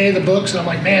of the day, the books, and I'm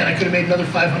like, man, I could have made another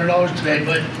 $500 today,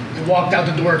 but I walked out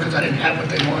the door because I didn't have what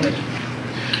they wanted.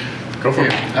 Go for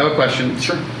it. I have a question.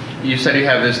 Sure. You said you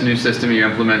have this new system you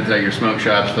implemented at your smoke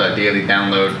shops for that daily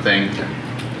download thing.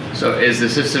 So is the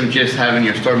system just having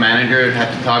your store manager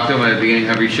have to talk to them at the beginning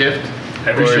of every shift?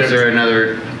 Every or shift. Is there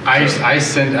another? I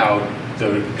send out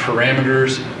the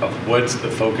parameters of what's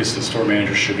the focus the store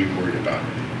manager should be worried about.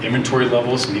 Inventory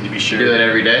levels need to be shared. You do that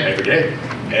every day? Every day.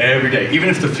 Every day. Even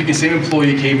if the freaking same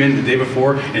employee came in the day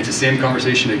before and it's the same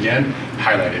conversation again,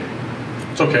 highlight it.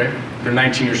 It's okay. They're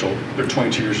 19 years old. They're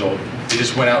 22 years old. They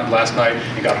just went out last night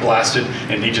and got blasted,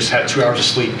 and they just had 2 hours of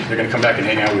sleep. They're going to come back and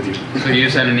hang out with you. So you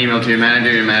send an email to your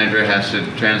manager has to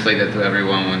translate that to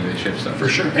everyone when they ship stuff. For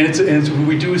sure. And it's what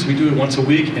we do is we do it once a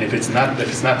week, and if it's not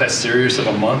that serious of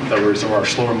a month or our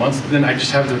slower months, then I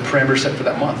just have the parameter set for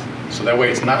that month. So that way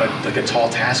it's not like a tall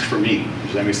task for me.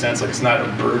 Does that make sense? Like, it's not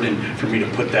a burden for me to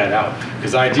put that out.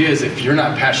 Because the idea is if you're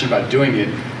not passionate about doing it,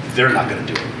 they're not going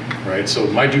to do it. Right? So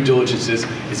my due diligence is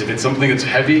if it's something that's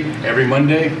heavy, every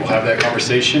Monday we'll have that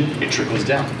conversation, it trickles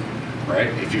down. Right?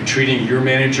 If you're treating your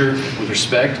manager with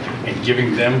respect and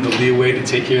giving them the leeway to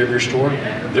take care of your store,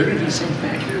 they're going to do the same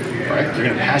thing. Right? They're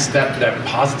going to pass that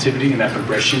positivity and that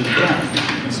progression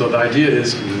down. So the idea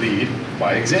is lead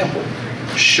by example.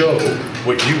 Show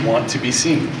what you want to be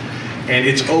seen. And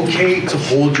it's okay to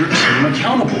hold your team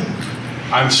accountable.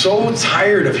 I'm so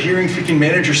tired of hearing freaking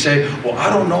managers say, well, I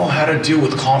don't know how to deal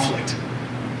with conflict.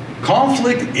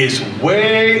 Conflict is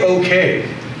way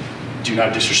okay. Do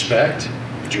not disrespect,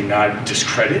 do not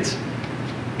discredit.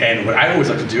 And what I always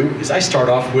like to do is I start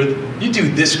off with, you do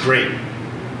this great,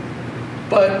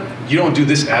 but you don't do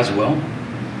this as well.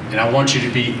 And I want you to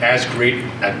be as great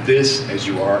at this as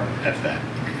you are at that.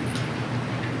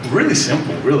 Really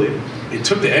simple, really. It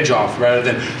took the edge off rather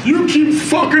than, you keep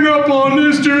fucking up on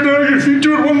this, dude. If you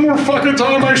do it one more fucking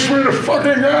time, I swear to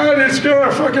fucking God, it's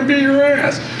gonna fucking be your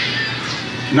ass.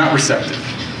 Not receptive.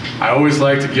 I always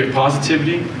like to give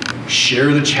positivity,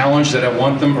 share the challenge that I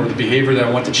want them or the behavior that I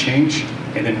want to change,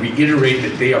 and then reiterate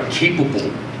that they are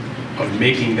capable of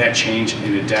making that change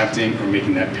and adapting or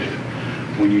making that pivot.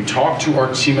 When you talk to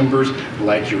our team members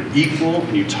like you're equal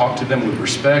and you talk to them with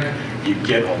respect, you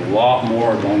get a lot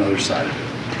more on the other side of it.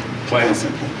 Plain and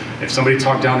simple. If somebody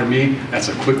talked down to me, that's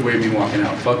a quick way of me walking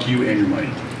out. Fuck you and your money.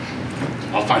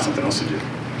 I'll find something else to do.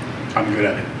 I'm good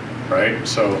at it, right?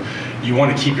 So you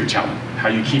want to keep your talent. How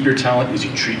you keep your talent is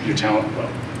you treat your talent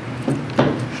well.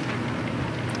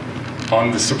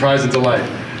 On the surprise and delight,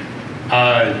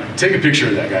 Take a picture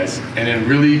of that, guys, and then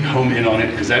really home in on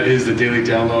it, because that is the daily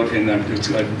download, and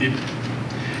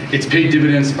it's paid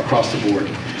dividends across the board.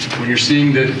 When you're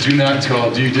seeing the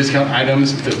do you discount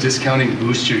items, does discounting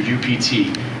boost your UPT?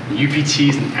 UPT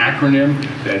is an acronym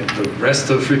that the rest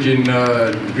of freaking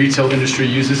retail industry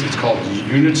uses. It's called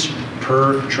units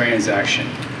per transaction.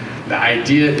 The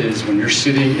idea is when you're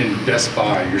sitting in Best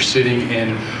Buy, you're sitting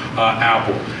in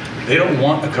Apple, they don't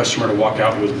want a customer to walk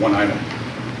out with one item.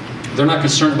 They're not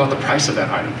concerned about the price of that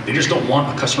item. They just don't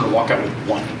want a customer to walk out with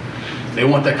one. They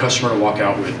want that customer to walk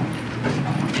out with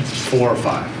 4 or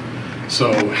 5.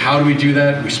 So how do we do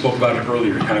that? We spoke about it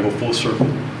earlier, kind of go full circle.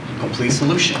 Complete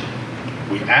solution.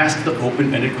 We ask the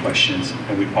open-ended questions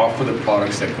and we offer the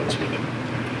products that goes with it.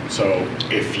 So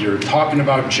if you're talking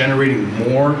about generating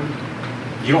more,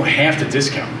 you don't have to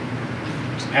discount.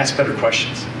 Just ask better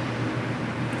questions.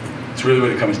 It's really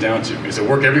what it comes down to. Does it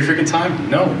work every freaking time?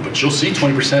 No, but you'll see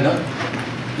 20% up.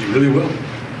 You really will.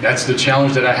 That's the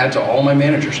challenge that I had to all my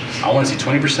managers. I want to see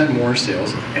 20% more in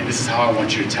sales, and this is how I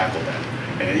want you to tackle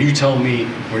that. And you tell me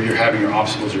where you're having your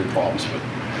obstacles or your problems with.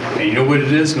 And you know what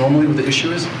it is normally, what the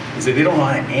issue is that they don't know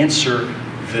how to answer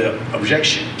the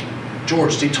objection.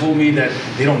 George, they told me that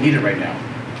they don't need it right now.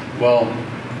 Well,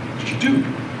 you do.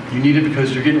 You need it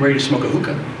because you're getting ready to smoke a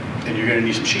hookah, and you're gonna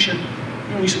need some shisha, you're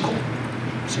gonna need some coal.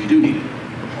 So you do need it.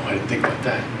 Oh, I didn't think about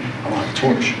that. I want a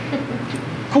torch.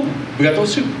 Cool, we got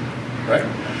those too, right?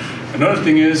 Another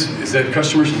thing is that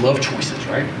customers love choices,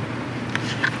 right?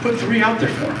 Put 3 out there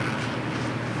for them.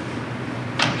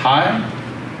 High,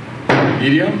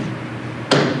 medium,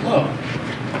 low.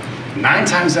 9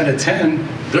 times out of 10,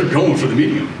 they're going for the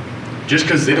medium, just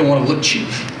because they don't want to look cheap,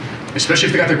 especially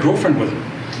if they got their girlfriend with them.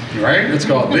 Right? Let's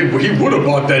go. He would have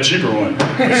bought that cheaper one.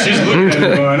 She's looking at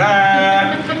it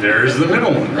going, there's the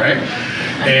middle one, right?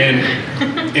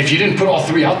 And if you didn't put all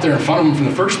 3 out there in front of them from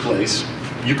the first place,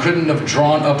 you couldn't have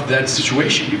drawn up that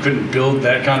situation. You couldn't build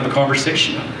that kind of a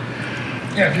conversation up.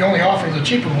 Yeah, if you only offer the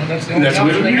cheaper one, that's the only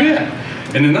option they got.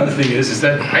 And another thing is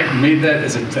that I made that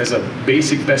as a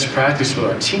basic best practice with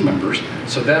our team members,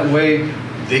 so that way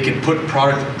they can put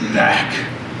product back.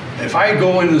 If I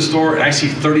go into the store and I see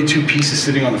 32 pieces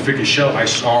sitting on the freaking shelf, I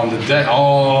saw on the deck,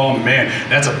 oh man,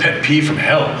 that's a pet peeve from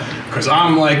hell. Because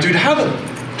I'm like, dude, how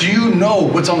do you know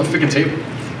what's on the freaking table?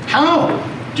 How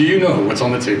do you know what's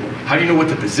on the table? How do you know what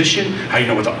to position? How do you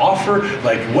know what to offer?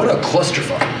 Like, what a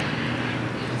clusterfuck.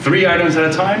 3 items at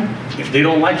a time. If they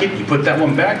don't like it, you put that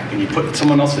one back and you put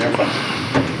someone else there in front of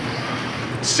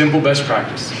them. Simple best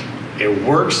practice. It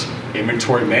works,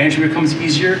 inventory management becomes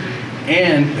easier,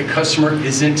 and the customer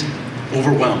isn't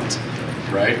overwhelmed,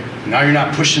 right? Now you're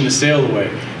not pushing the sale away.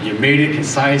 You made it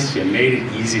concise, you made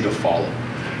it easy to follow.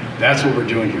 That's what we're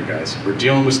doing here, guys. We're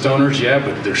dealing with stoners, yeah,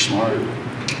 but they're smart.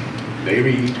 They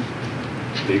read,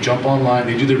 they jump online,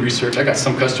 they do their research. I got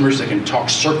some customers that can talk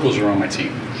circles around my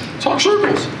team. Talk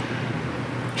circles.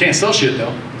 Can't sell shit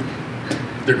though.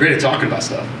 They're great at talking about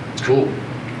stuff. It's cool.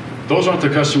 Those aren't the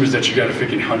customers that you got to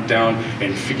freaking hunt down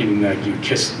and freaking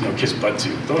kiss butt to.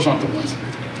 Those aren't the ones.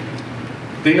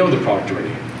 They know the product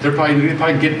already. They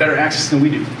probably get better access than we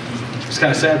do. It's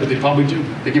kind of sad, but they probably do.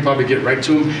 They can probably get it right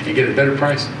to them and get a better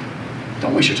price.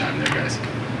 Don't waste your time there, guys.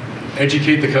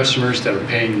 Educate the customers that are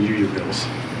paying you your bills,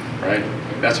 right?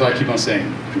 That's what I keep on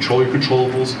saying. Control your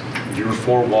controllables, your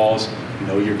 4 walls,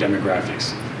 know your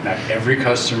demographics. Not every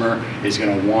customer is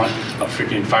going to want a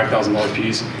freaking $5,000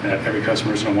 piece, and not every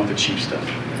customer is going to want the cheap stuff.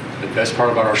 The best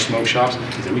part about our smoke shops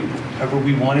is that we put whatever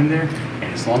we want in there, and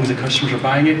as long as the customers are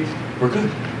buying it, we're good.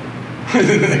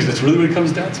 That's really what it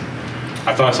comes down to.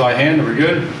 I thought I saw a hand. Are we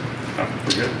good? Oh,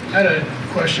 we're good. I had a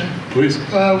question. Please.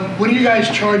 What do you guys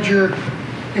charge your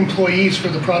employees for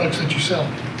the products that you sell?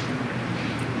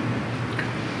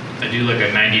 I do like a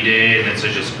 90-day, and it's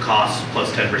just cost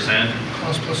plus 10%.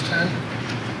 Cost plus 10?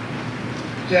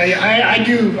 Yeah, I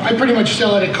do. I pretty much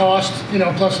sell it at cost,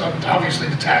 plus obviously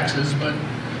the taxes, but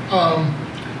a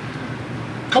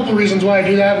couple reasons why I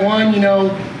do that. One,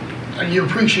 you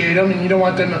appreciate them and you don't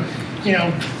want them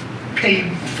to, pay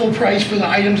full price for the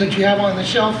items that you have on the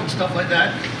shelf and stuff like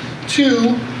that.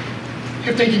 2,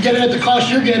 if they can get it at the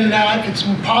cost you're getting it at, it's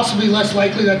possibly less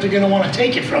likely that they're going to want to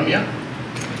take it from you.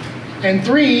 And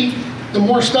 3, the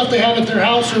more stuff they have at their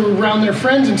house or around their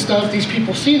friends and stuff, these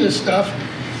people see this stuff,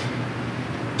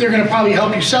 they're going to probably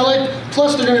help you sell it,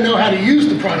 plus they're going to know how to use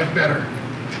the product better.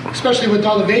 Especially with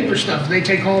all the vapor stuff. They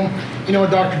take home, a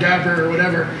Dr. Dabber or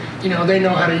whatever, they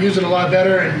know how to use it a lot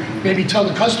better and maybe tell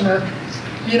the customer,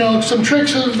 some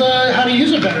tricks of how to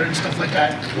use it better and stuff like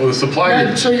that. Well, the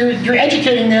supplier... So you're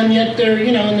educating them, yet they're,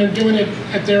 and they're doing it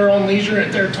at their own leisure,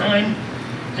 at their time.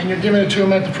 and you're giving it to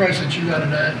them at the price that you got it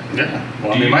at. Yeah.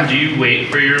 Well, I mean, Do you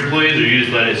wait for your employees, or you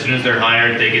just let it, as soon as they're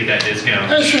hired, they get that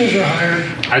discount? As soon as they're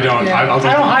hired. I don't. Yeah. I'll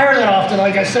I don't hire that often.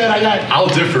 Like I said, I'll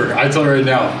differ. I tell you right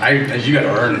now, you got to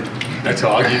earn it. That's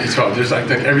all. I'll give you 12. There's like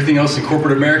everything else in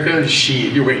corporate America,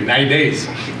 you're waiting 90 days.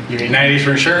 You wait 90 days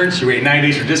for insurance, you wait 90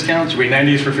 days for discounts, you wait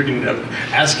 90 days for freaking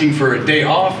asking for a day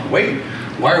off. Wait,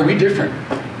 why are we different?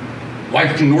 Why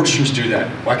can Nordstrom's do that?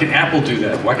 Why can Apple do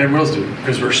that? Why can everyone else do it?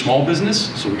 Because we're a small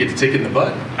business, so we get to take it in the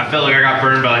butt. I felt like I got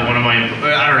burned by like one of my,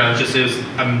 I don't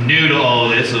know, I'm new to all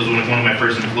of this. It was one of my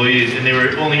first employees, and they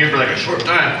were only here for like a short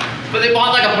time. But they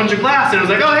bought like a bunch of glass, and it was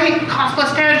like, oh, hey, cost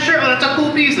plus 10, sure, that's a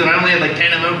cool piece. And I only had like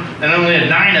 10 of them, and I only had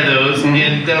 9 of those, and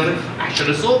then I was like, I should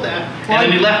have sold that. And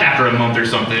then he left after a month or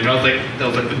something, and I was like, that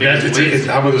was like the biggest waste.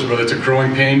 How about this, brother? It's a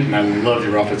growing pain, and I love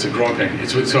your offer. It's a growing pain.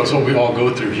 It's what we all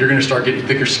go through. You're going to start getting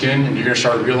thicker skin, and you're going to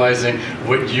start realizing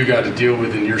what you got to deal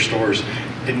with in your stores.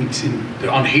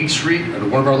 On Haight Street, at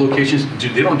one of our locations,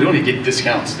 dude, they don't only get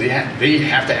discounts. They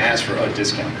have to ask for a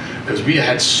discount, because we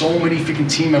had so many freaking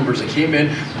team members that came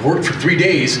in, worked for 3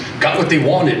 days, got what they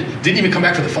wanted, didn't even come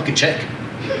back for the fucking check.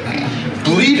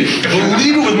 Believe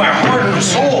it with my heart and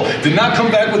soul. Did not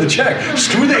come back with a check.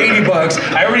 Screw the $80.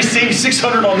 I already saved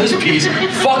 $600 on this piece.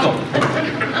 Fuck them.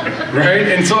 Right?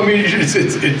 And so I mean,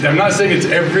 I'm not saying it's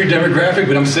every demographic,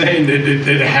 but I'm saying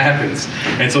it happens.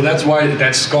 And so that's why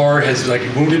that scar has like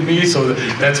wounded me. So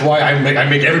that's why I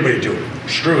make everybody do it.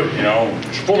 Screw it. You know,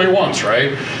 fool me once,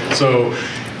 right? So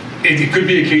it could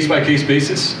be a case-by-case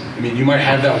basis. I mean, you might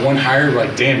have that one hire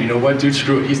like, damn, you know what, dude,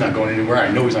 screw it. He's not going anywhere.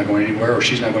 I know he's not going anywhere, or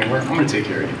she's not going anywhere. I'm going to take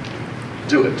care of you.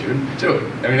 Do it, dude. Do it.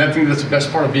 I mean, I think that's the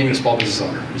best part of being a small business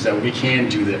owner, is that we can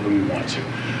do that when we want to.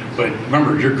 But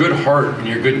remember, your good heart and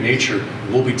your good nature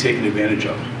will be taken advantage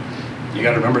of. You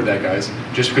got to remember that, guys.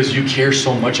 Just because you care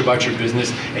so much about your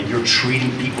business and you're treating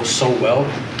people so well,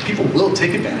 people will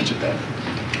take advantage of that.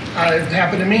 It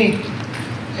happened to me.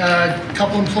 A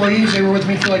couple employees, they were with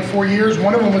me for like 4 years.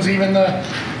 One of them was even the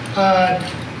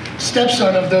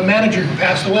stepson of the manager who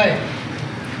passed away.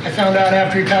 I found out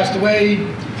after he passed away,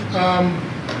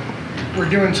 we're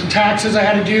doing some taxes I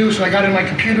had to do, so I got in my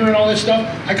computer and all this stuff.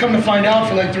 I come to find out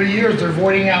for like 3 years they're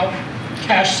voiding out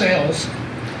cash sales,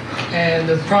 and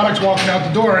the product's walking out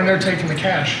the door and they're taking the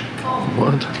cash.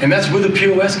 What? And that's with the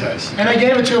POS guys. And I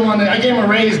gave it to him I gave him a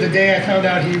raise the day I found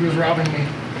out he was robbing me.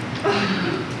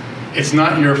 It's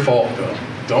not your fault, though.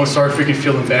 Don't start freaking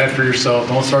feeling bad for yourself.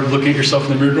 Don't start looking at yourself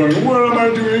in the mirror going, what am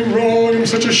I doing wrong? I'm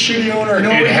such a shitty owner. You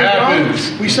know it happens.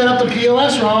 Wrong? We set up the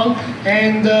POS wrong,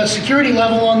 and the security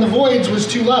level on the voids was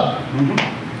too low.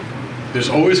 Mm-hmm. There's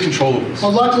always controllables.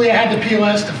 Well, luckily I had the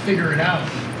POS to figure it out.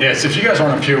 Yes, if you guys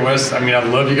aren't on POS, I mean, I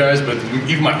love you guys, but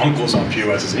even my uncle's on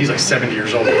POS, and he's like 70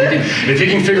 years old. If he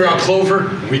can figure out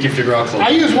Clover, we can figure out Clover. I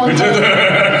use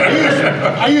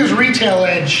I use Retail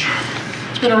Edge.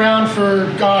 It's been around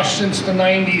for, gosh, since the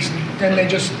 90s, and they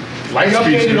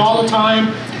update it all the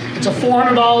time. It's a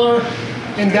 $400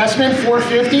 investment,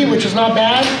 $450, which is not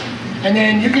bad. And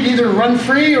then you could either run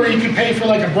free, or you could pay for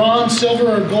like a bronze,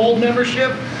 silver, or gold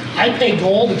membership. I pay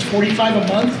gold, it's $45 a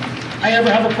month. I ever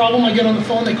have a problem, I get on the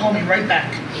phone, they call me right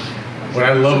back. What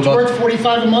I love about it's worth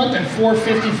 $45 a month and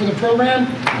 $450 for the program.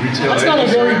 That's not a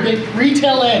very big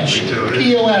Retail Edge,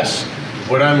 POS.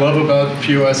 What I love about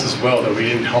POS as well that we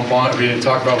didn't talk about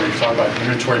when we talked about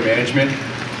inventory management.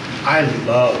 I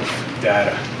love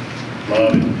data.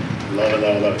 Love it. Love it,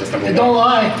 love it, love it. That's number one. They don't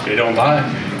lie. They don't lie.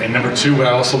 And number two, what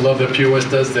I also love that POS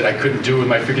does that I couldn't do with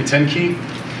my freaking 10 key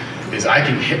is I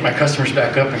can hit my customers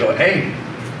back up and go, hey,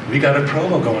 we got a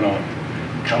promo going on.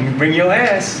 Come bring your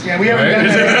ass. Yeah, we haven't done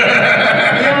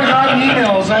that. We haven't gotten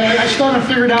emails. I still haven't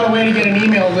figured out a way to get an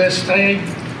email list.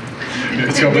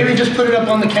 Maybe just put it up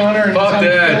on the counter and fuck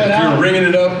that. If you're out. ringing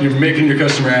it up, you're making your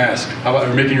customer ask. How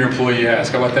about making your employee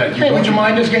ask? How about that? Hey, would you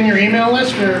mind just getting your email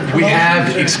list for We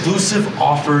have exclusive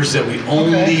offers that we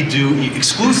only do.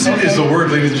 Exclusive is the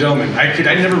word, ladies and gentlemen.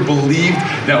 I never believed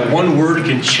that one word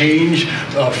can change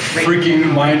a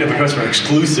freaking mind of a customer.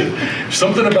 Exclusive.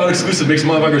 Something about exclusive makes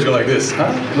motherfuckers go like this.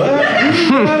 Huh?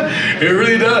 It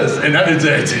really does. And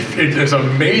it's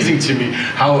amazing to me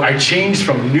how I changed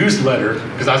from newsletter,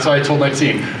 because that's what I told my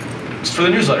team. It's for the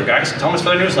newsletter, guys. Tell them it's for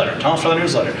the newsletter. Tell them it's for the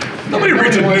newsletter. Nobody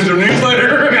reads a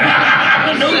newsletter.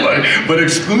 Nobody. But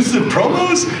exclusive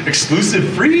promos, exclusive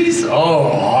frees.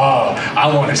 Oh,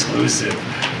 I want exclusive,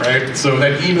 right? So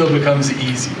that email becomes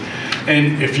easy.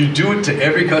 And if you do it to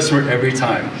every customer every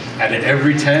time, out of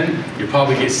every 10, you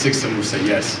probably get 6 of them who say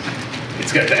yes.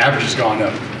 The average has gone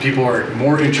up. People are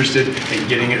more interested in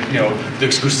getting it, the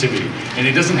exclusivity. And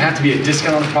it doesn't have to be a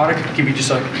discount on the product. It can be just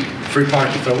like free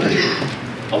product to throw in.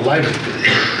 A lighter.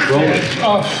 Throw it.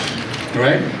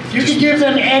 right? You can give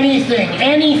them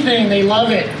anything, they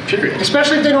love it. Period.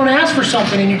 Especially if they don't ask for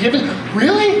something and you give it,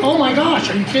 really? Oh my gosh,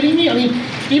 are you kidding me? I mean,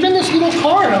 even this little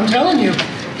card, I'm telling you,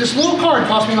 this little card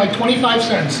cost me like 25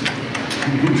 cents.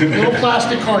 Little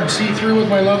plastic card, see-through with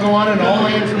my logo on it and all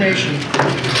my information.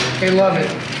 They love it.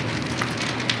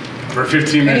 For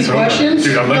 15 minutes. Any questions?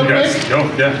 Dude, I love you Real guys. quick?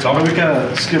 Go, yeah, talk. We kind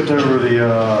of skipped over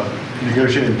the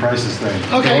negotiating prices thing.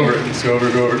 Go Okay. over it. Let's go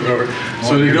over.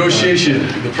 So negotiation,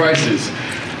 the prices.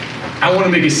 I want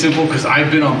to make it simple because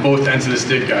I've been on both ends of the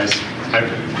stick, guys. I'm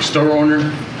a store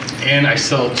owner and I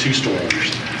sell to store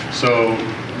owners. So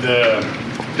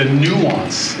the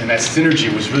nuance and that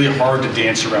synergy was really hard to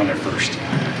dance around at first.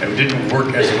 It didn't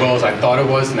work as well as I thought it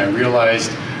was, and I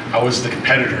realized I was the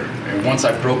competitor. And once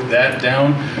I broke that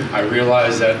down, I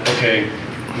realized that, okay,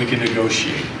 we can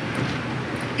negotiate.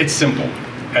 It's simple.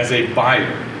 As a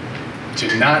buyer,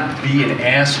 to not be an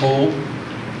asshole,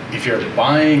 if you're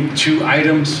buying 2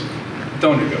 items,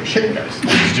 don't negotiate, guys.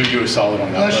 Just do you a solid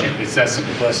on that. Bless you. It's that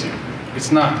simple. Bless you.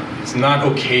 It's not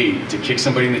okay to kick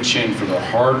somebody in the chin for their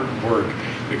hard work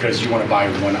because you want to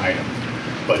buy 1 item.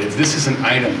 But if this is an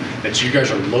item that you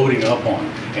guys are loading up on,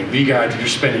 and you're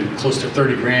spending close to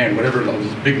 30 grand, whatever the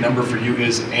big number for you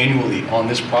is annually on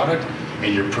this product,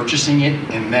 and you're purchasing it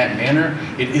in that manner,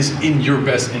 it is in your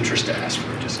best interest to ask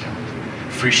for a discount,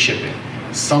 free shipping,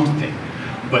 something.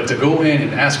 But to go in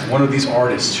and ask one of these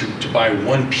artists to buy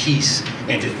 1 piece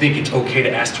and to think it's okay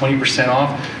to ask 20%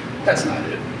 off, that's not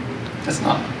it.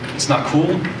 It's not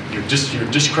cool. You're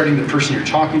discrediting the person you're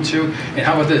talking to. And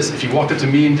how about this? If you walked up to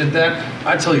me and did that,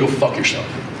 I'd tell you go fuck yourself.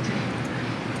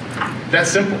 That's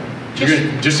simple.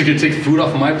 You're just gonna take food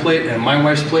off of my plate and my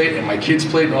wife's plate and my kid's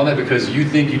plate and all that because you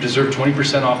think you deserve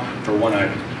 20% off for 1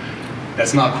 item.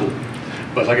 That's not cool.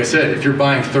 But like I said, if you're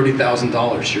buying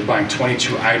 $30,000, you're buying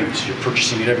 22 items, you're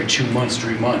purchasing it every 2 months,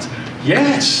 3 months.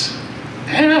 Yes,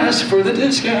 ask for the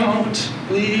discount,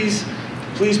 please,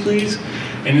 please, please.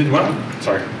 And well,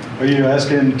 sorry. Are you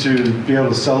asking to be able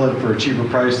to sell it for a cheaper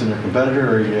price than your competitor,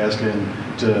 or are you asking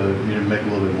to make a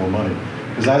little bit more money?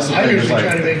 Because that's the I thing. usually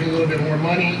try to make a little bit more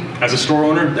money. As a store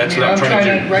owner, that's what I'm trying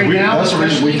to do. Right now, That's the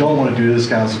reason we especially. don't want to do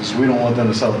discounts, because we don't want them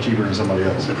to sell it cheaper than somebody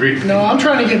else. Agreed. No, I'm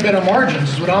trying to get better margins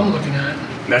is what I'm looking at.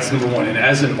 That's number one. And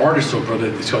as an artist, though,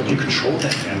 brother, it's called you control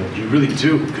that, man. You really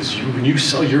do, because when you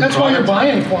sell your That's product, why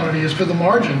you're buying quantity is for the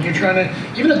margin. You're trying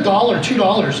to, even $1,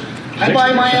 $2. I Makes buy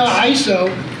a my difference. ISO.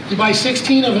 You buy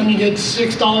 16 of them, you get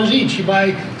 $6 each. You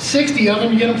buy 60 of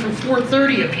them, you get them for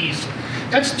 $4.30 a piece.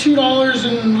 That's $2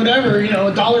 and whatever,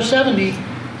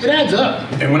 $1.70. It adds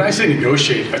up. And when I say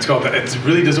negotiate, it's called that. It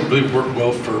really doesn't really work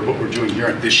well for what we're doing here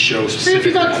at this show See, if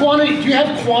specifically. you got quantity, you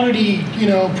have quantity,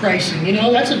 pricing.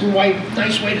 That's a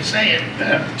nice way to say it.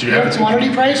 Yeah. Do You have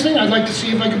quantity pricing? I'd like to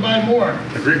see if I can buy more.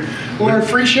 Agreed. Or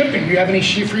free shipping. Do you have any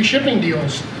free shipping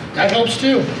deals? That helps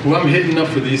too. Who I'm hitting up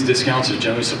for these discounts is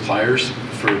generally suppliers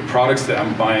for products that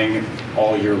I'm buying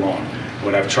all year long.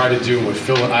 What I've tried to do with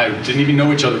Phil and I didn't even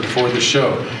know each other before the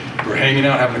show. We're hanging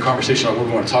out, having a conversation about what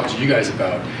we want to talk to you guys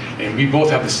about, and we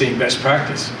both have the same best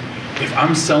practice. If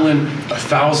I'm selling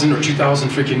 1,000 or 2,000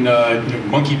 freaking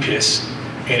monkey piss,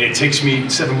 and it takes me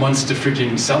 7 months to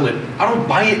freaking sell it, I don't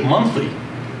buy it monthly.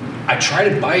 I try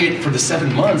to buy it for the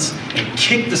 7 months and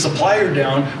kick the supplier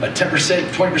down a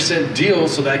 10%, 20% deal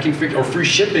so that I can or free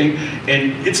shipping,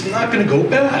 and it's not going to go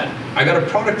bad. I got a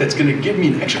product that's going to give me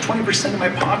an extra 20% in my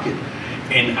pocket,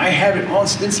 and I have it on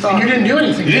in stock. And you didn't do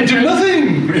anything. You didn't do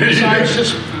nothing. Besides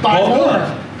just buy Bulked more.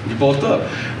 up. You bulked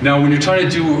up. Now, when you're trying to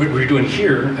do what we're doing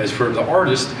here, as for the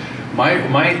artist,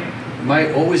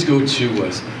 my always go-to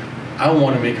was, I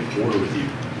want to make an order with you.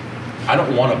 I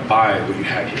don't want to buy what you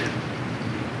have here.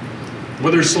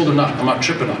 Whether it's sold or not, I'm not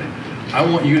tripping on it. I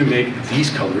want you to make these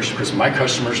colors because my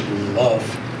customers love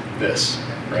this,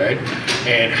 right?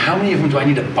 And how many of them do I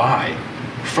need to buy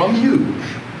from you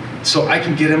so I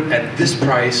can get them at this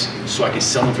price so I can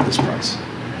sell them for this price?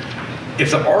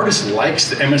 If the artist likes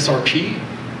the MSRP,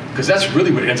 because that's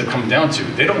really what it ends up coming down to.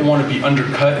 They don't want to be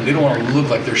undercut and they don't want to look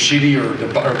like they're shitty or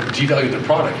devalue their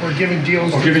product. Or giving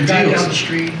deals Or giving to the guy deals. down the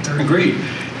street. Agreed.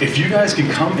 If you guys can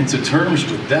come into terms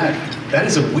with that, that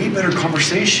is a way better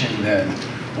conversation than,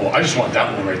 well, I just want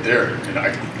that one right there, and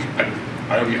I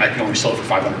can only sell it for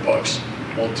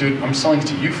 $500. Well, dude, I'm selling it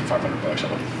to you for $500. How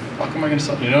the fuck am I going to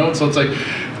sell? So it's like,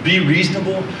 be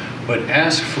reasonable, but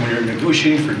ask for when you're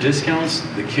negotiating for discounts.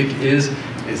 The kick is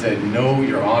that know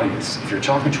your audience. If you're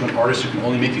talking to an artist who can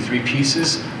only make you 3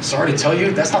 pieces, sorry to tell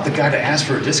you, that's not the guy to ask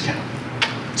for a discount.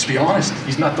 Let's be honest,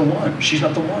 he's not the one. She's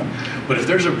not the one. But if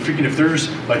there's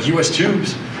like US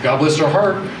Tubes, God bless their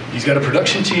heart, he's got a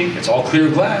production team. It's all clear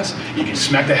glass. You can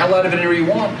smack the hell out of it anywhere you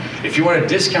want. If you want a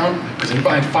discount, because you're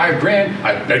buying $5,000,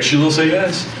 I bet you they'll say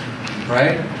yes,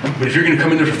 right? But if you're going to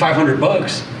come in there for $500,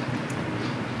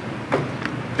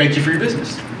 thank you for your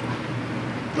business.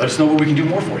 Let us know what we can do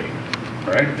more for you.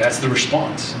 All right, that's the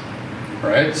response. All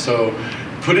right, so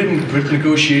put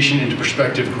negotiation into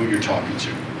perspective of who you're talking to.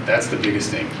 That's the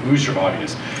biggest thing. Who's your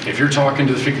audience? If you're talking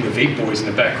to the vape boys in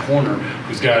the back corner,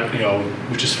 who's got,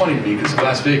 which is funny to me because it's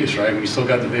Las Vegas, right? We still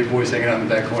got the vape boys hanging out in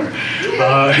the back corner.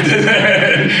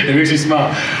 It makes me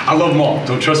smile. I love them all.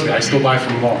 Don't trust me. I still buy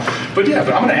from them all. But I'm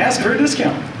going to ask for a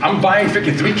discount. I'm buying 3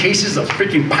 cases of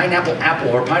pineapple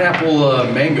apple or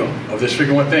pineapple mango of this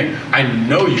one thing. I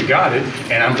know you got it,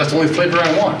 and that's the only flavor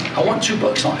I want. I want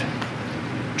 $2 on it.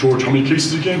 George, how many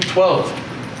cases again? 12.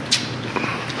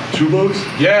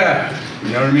 $2? Yeah.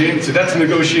 You know what I mean? So that's a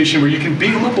negotiation where you can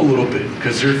beat them up a little bit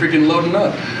because they're loading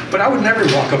up. But I would never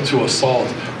walk up to a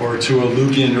Salt or to a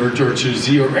Lugan or to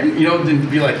Z or any, then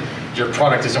be like, your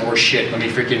product isn't worth shit. Let me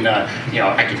I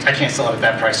can't sell it at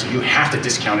that price, so you have to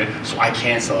discount it so I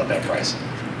can sell it at that price.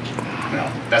 No,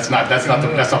 that's not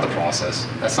the process.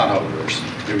 That's not how it works.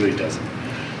 It really doesn't.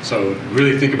 So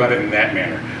really think about it in that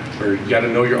manner, where you got to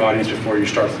know your audience before you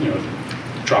start,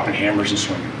 dropping hammers and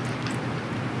swinging.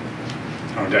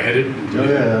 Did I hit it? Oh,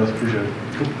 yeah, that was pretty good.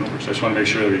 Cool. No worries. I just want to make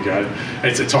sure that we got it.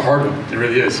 It's a hard one. It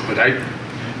really is. But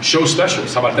show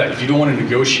specials. How about that? If you don't want to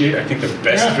negotiate, I think the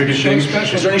best biggest thing. Is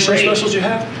there any show specials you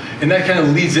have? And that kind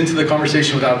of leads into the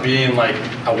conversation without being like,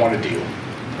 I want a deal.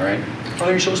 All right? Are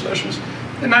there any show specials?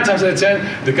 And 9 times out of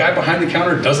 10, the guy behind the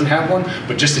counter doesn't have one,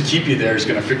 but just to keep you there is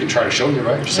going to try to show you,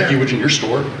 right? Just like you would in your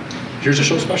store. Here's a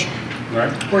show special. Right?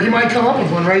 Or he might come up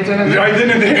with one right then and there. Right then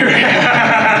and there. We don't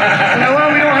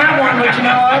have one, but you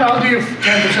know what? I'll do you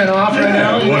 10% off right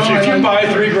now. Well, if you buy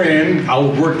 $3,000,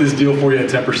 I'll work this deal for you at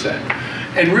 10%.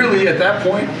 And really, at that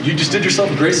point, you just did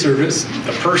yourself a great service.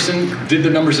 The person did the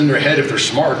numbers in their head if they're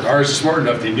smart. Ours is smart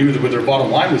enough, they knew where their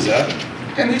bottom line was at,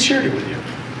 and they shared it with you,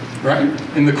 right?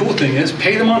 And the cool thing is,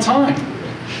 pay them on time.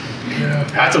 Yeah.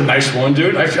 That's a nice one,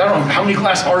 dude. I don't know how many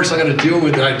glass artists I got to deal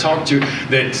with that I talk to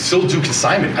that still do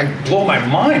consignment. I blow my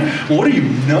mind. Well, what are you,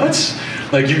 nuts?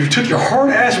 Like, you took your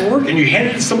hard-ass work and you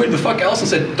handed it to somebody the fuck else and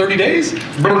said 30 days?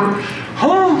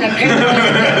 Huh? That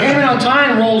payment on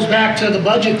time rolls back to the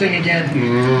budget thing again.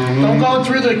 Mm-hmm. Don't go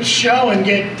through the show and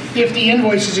get 50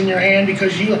 invoices in your hand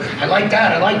because I like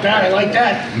that.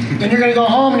 Then you're going to go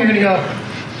home and you're going to go,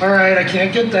 all right, I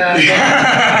can't get that.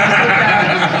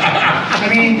 I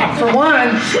mean, for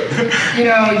one, you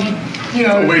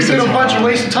did a bunch of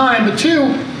waste of time, but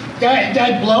 2,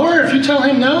 that blower, if you tell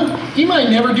him no, he might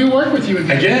never do work with you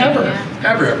again.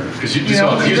 Ever. Because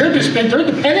they're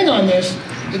depending on this.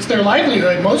 It's their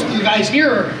livelihood. Most of the guys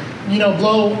here,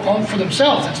 blow home for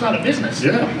themselves. It's not a business.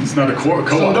 Yeah, it's not a co-op.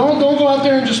 So don't go out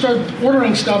there and just start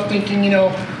ordering stuff thinking,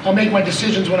 I'll make my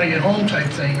decisions when I get home type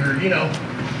thing, or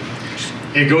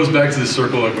It goes back to the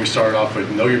circle like we started off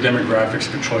with. Know your demographics,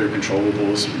 control your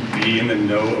controllables, be in the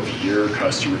know of your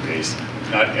customer base.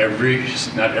 Not every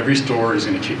store is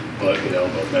going to kick butt with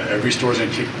Elbow. Not every store is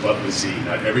going to kick butt with Z.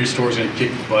 Not every store is going to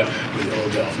kick butt with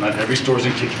Illadelph. Not every store is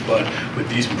going to kick butt with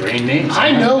these brand names.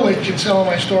 I know what can sell in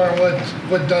my store and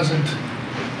what doesn't.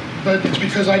 But it's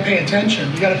because I pay attention.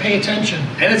 You got to pay attention.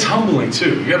 And it's humbling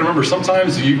too. You got to remember,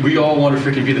 sometimes we all want to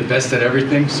freaking be the best at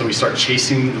everything, so we start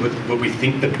chasing what we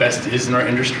think the best is in our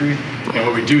industry. And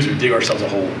what we do is we dig ourselves a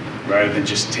hole rather than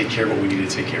just take care of what we need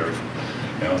to take care of.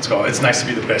 It's nice to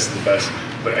be the best of the best,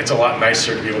 but it's a lot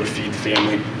nicer to be able to feed the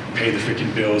family, pay the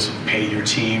freaking bills, pay your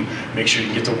team, make sure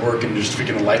you get to work and just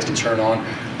freaking the lights can turn on.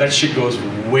 That shit goes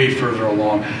way further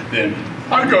along than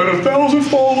I got 1,000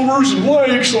 followers and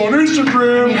likes on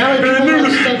Instagram. I mean, how many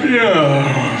people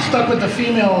stuck with the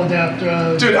female that?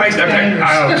 Dude, I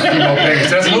female bangers.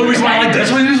 That's one reason why I like.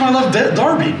 That's one reason why I love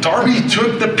Darby. Darby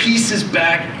took the pieces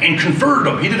back and converted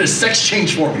them. He did a sex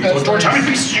change for me. So, George, how many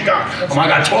pieces you got? I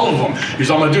got 12 of them. He's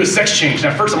like, I'm gonna do a sex change.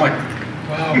 And at first, I'm like,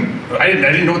 wow. I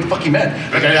didn't know what the fuck he meant.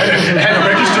 Like I had to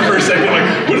register for a second.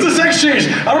 Like, what is a sex change?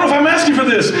 I don't know if I'm asking for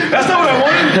this. That's not what I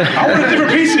wanted. I wanted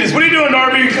different pieces. What are you doing,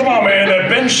 Darby? Come on, man. That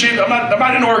bench shit. I'm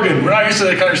not in Oregon. We're not used to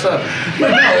that kind of stuff.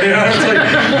 But no, it's like.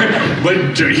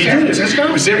 But dude, he did it.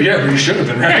 Yeah, but he should have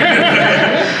been,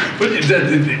 right? But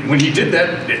when he did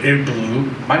that, it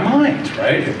blew my mind,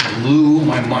 right? It blew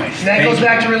my mind. And that goes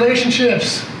back to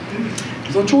relationships.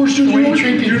 So George, dude,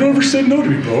 you never said no to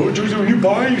me, bro. George, when you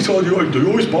buy, you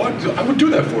always bought. I would do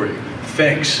that for you.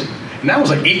 Thanks. And that was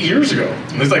like 8 years ago.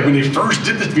 It was like when they first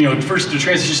did this, the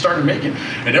transition started making.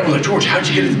 And everyone was like, George, how'd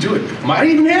you get him to do it? I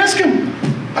didn't even ask him.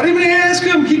 I didn't even ask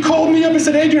him. He called me up and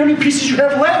said, Adrian, how many pieces you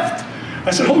have left?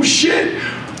 I said, oh shit.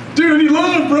 Dude, I need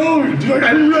love, bro. Dude,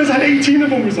 I didn't realize I had 18 of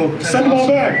them, so send them all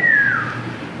back.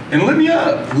 And lit me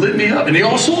up. And they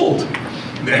all sold.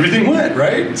 Everything went,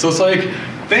 right? So it's like,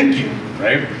 thank you,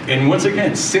 right? And once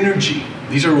again, synergy.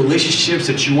 These are relationships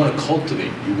that you want to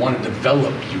cultivate, you want to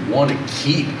develop, you want to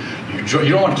keep. You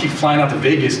don't want to keep flying out to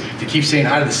Vegas to keep saying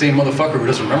hi to the same motherfucker who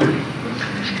doesn't remember you.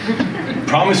 I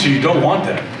promise you don't want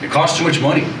that. It costs too much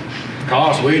money. It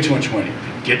costs way too much money.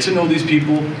 Get to know these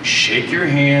people, shake your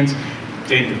hands,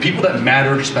 and the people that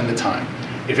matter, spend the time.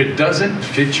 If it doesn't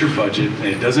fit your budget and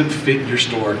it doesn't fit your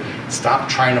store, stop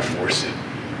trying to force it.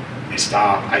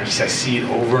 Stop. I see it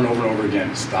over and over and over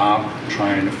again. Stop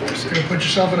trying to force You're it. going to put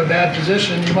yourself in a bad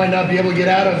position you might not be able to get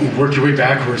out of. Work your way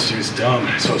backwards, dude. It's dumb.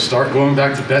 So start going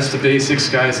back to best of basics,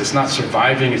 guys. It's not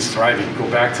surviving, it's thriving.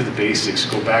 Go back to the basics.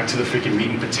 Go back to the freaking meat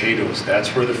and potatoes.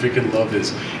 That's where the freaking love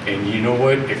is. And you know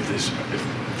what? If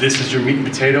this is your meat and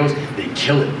potatoes, then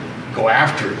kill it. Go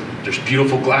after it. There's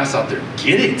beautiful glass out there.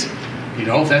 Get it. You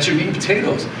know, if that's your meat and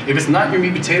potatoes. If it's not your meat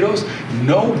and potatoes,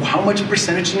 know how much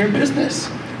percentage in your business.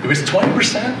 If it's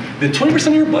 20%, then 20%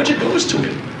 of your budget goes to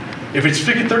it. If it's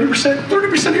freaking 30%,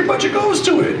 30% of your budget goes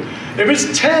to it. If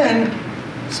it's 10,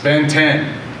 spend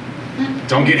 10.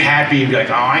 Don't get happy and be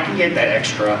like, oh, I can get that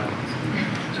extra.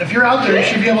 And if you're out there, you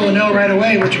should be able to know right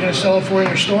away what you're going to sell it for in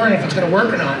your store and if it's going to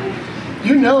work or not.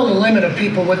 You know the limit of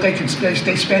people, what they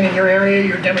spend in your area,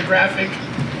 your demographic,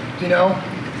 you know.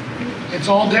 It's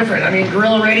all different. I mean,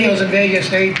 Gorilla Radios in Vegas,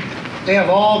 they have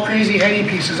all crazy heady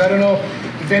pieces. I don't know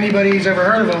if anybody's ever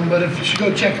heard of them, but if you should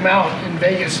go check them out in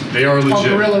Vegas. They are legit. Called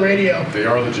Gorilla Radio. They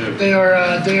are legit. They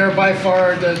are by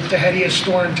far the headiest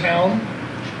store in town.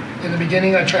 In the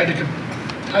beginning, I tried to,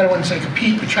 I don't want to say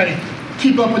compete, but try to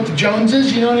keep up with the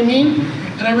Joneses, you know what I mean?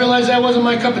 And I realized that wasn't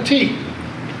my cup of tea.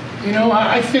 You know,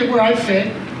 I fit where I fit,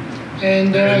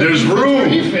 and there's room. Where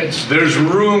he fits. There's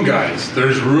room, guys.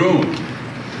 There's room.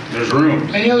 There's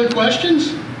room. Any other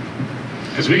questions?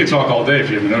 Because we can talk all day if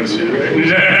you haven't noticed yet,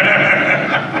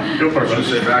 right? Go for it, So to bud.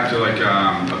 say back to like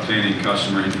obtaining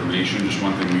customer information, just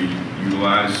one thing we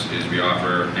utilize is we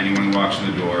offer anyone who walks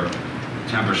in the door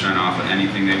 10% off of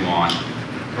anything they want,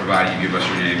 provided you give us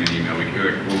your name and email.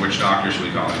 We're witch doctors, so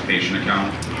we call it a patient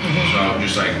account. So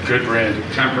just like Good brand.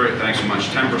 thanks so much,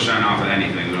 10% off of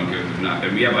anything. We don't give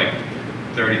nothing. We have like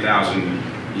 30,000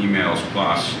 emails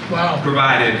plus. Wow.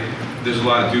 Provided there's a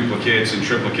lot of duplicates and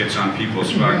triplicates on people,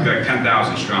 so like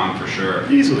 10,000 strong for sure.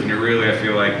 Easily. And it really, I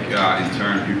feel like in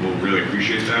turn, people really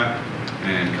appreciate that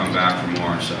and come back for more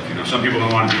and stuff. You know, some people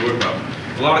don't want to do it, but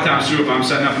a lot of times too, if I'm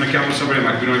setting up an account with somebody, I'm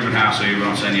like, we don't even hassle you, we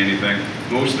don't send you anything.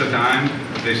 Most of the time,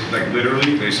 they like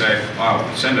literally, they say,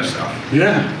 oh, send us stuff.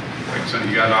 Yeah. Like, so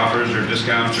you got offers or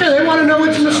discounts? Yeah, they want to know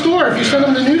what's in the stuff. store. If you send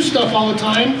them the new stuff all the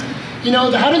time, you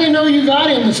know, how do they know you got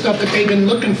in the stuff that they've been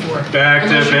looking for? Back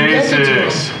Unless to you get it to them.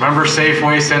 basics. Remember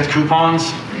Safeway sends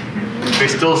coupons? They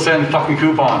still send fucking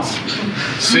coupons.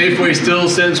 Safeway still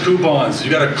sends coupons. You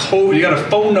got a code, you got a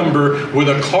phone number with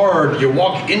a card. You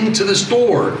walk into the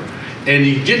store and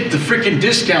you get the freaking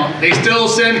discount. They still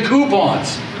send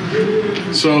coupons.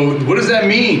 So what does that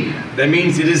mean? That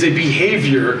means it is a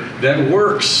behavior that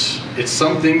works. It's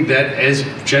something that is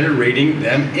generating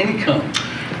them income.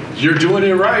 You're doing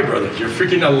it right, brother. You're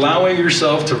freaking allowing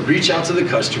yourself to reach out to the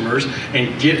customers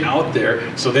and get out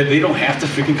there so that they don't have to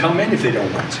freaking come in if they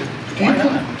don't want to. Why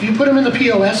not? Do you put them in the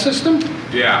POS system?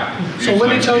 Yeah. So when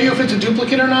they tell you if it's a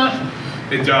duplicate or not?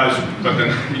 It does, but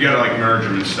then you gotta like merge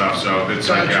them and stuff, so it's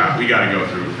like, yeah, we gotta go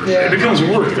through for Yeah. It becomes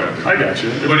work, though. I got you.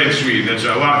 But it's sweet. It's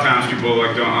a lot of times people like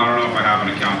I don't know if I have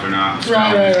an account or not. So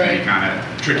Right. It's kind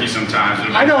of tricky sometimes.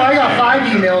 I know I got 5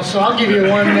 emails, so I'll give you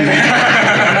one.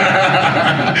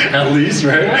 At least,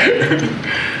 right?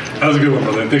 That was a good one,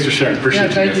 brother. Thanks for sharing. Appreciate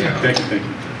Yeah, thank you. you. Thank you. Thank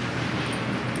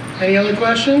you. Any other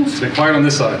questions? Stay quiet on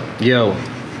this side. Yo,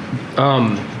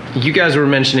 you guys were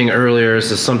mentioning earlier,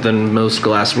 this is something most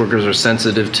glass workers are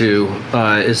sensitive to,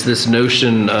 is this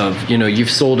notion of, you know, you've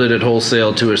sold it at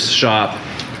wholesale to a shop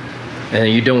and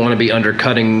you don't want to be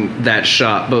undercutting that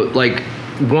shop. But like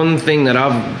one thing that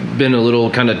I've been a little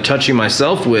kind of touchy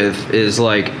myself with is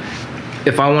like,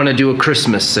 if I want to do a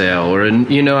Christmas sale or,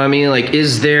 you know what I mean? Like,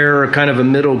 is there kind of a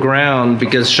middle ground?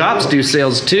 Because shops do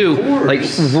sales too. Like,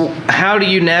 how do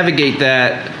you navigate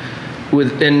that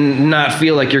with and not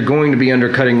feel like you're going to be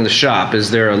undercutting the shop?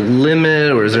 Is there a limit,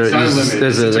 or is there? It's not a limit.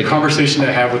 Is It's like a conversation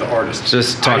to have with the artist.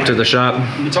 just talk to the shop?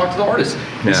 You talk to the artist.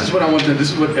 This Yeah. is what I want them.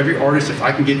 This is what every artist. If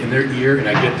I can get in their ear and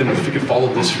I get them to freaking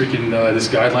follow this freaking this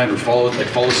guideline or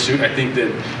follow suit, I think that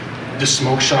the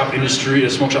smoke shop industry, the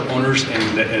smoke shop owners,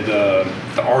 and the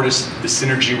artists, the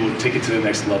synergy will take it to the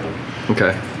next level.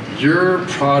 Okay. your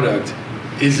product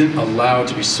isn't allowed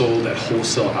to be sold at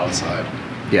wholesale outside.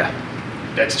 Yeah.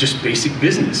 That's just basic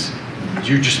business.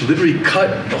 You just literally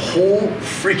cut the whole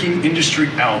freaking industry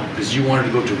out because you wanted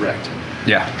to go direct.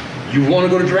 Yeah. You want to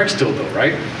go to direct still though,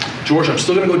 right? George, I'm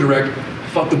still going to go direct.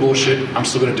 Fuck the bullshit. I'm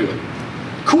still going to do it.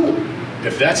 Cool.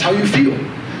 If that's how you feel,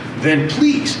 then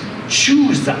please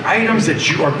choose the items that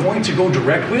you are going to go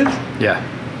direct with. Yeah.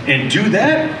 And do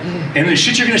that. And the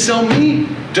shit you're going to sell me,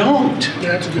 don't.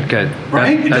 Yeah, that's a good. Okay.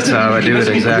 Right? That's how I do it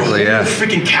exactly. The Yeah.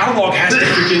 freaking catalog has to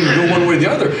freaking go one way or the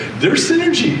other. There's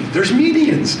synergy. There's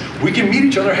medians. We can meet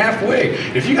each other halfway.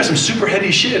 If you got some super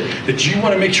heady shit that you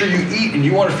want to make sure you eat and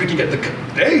you want to freaking get the,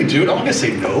 hey, dude, I'm not gonna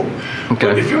say no. Okay.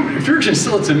 But if you're gonna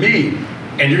sell it to me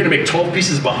and you're gonna make 12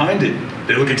 pieces behind it,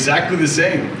 they look exactly the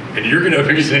same, and you're gonna,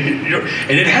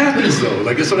 and it happens though.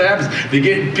 Like that's what happens.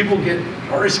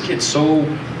 Artists get so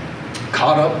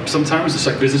caught up sometimes, just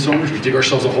like business owners, we dig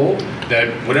ourselves a hole that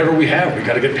whatever we have, we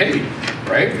got to get paid,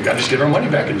 right? We got to just get our money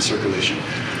back into circulation.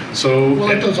 So, Well,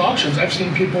 at those auctions, I've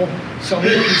seen people sell me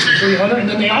a piece for 300 and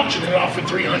then they auction it off for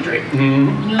 300.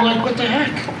 And you're like, what the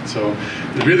heck? so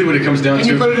really, what it comes down And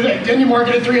to, you put it at, then you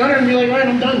market at 300 and you're like, all right,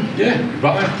 I'm done. yeah,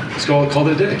 bye. Let's call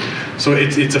it a day. So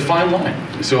it's a fine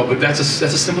line. So, but that's a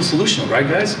simple solution, right,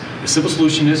 guys? The simple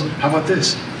solution is, how about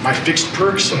this? My fixed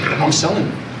perks, I'm selling.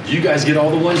 You guys get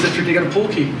all the ones that freaking got a pull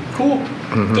key. Cool,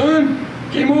 done,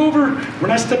 game over. We're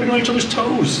not stepping on each other's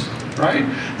toes, right?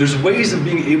 There's ways of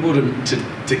being able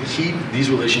to keep these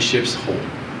relationships whole,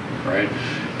 right?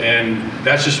 And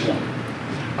that's just one.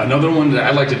 Another one that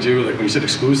I like to do, like when you said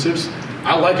exclusives,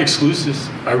 I like exclusives.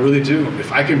 I really do.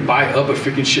 If I can buy up a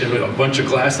freaking shit, a bunch of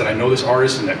glass that I know this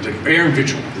artist, and that, like Aaron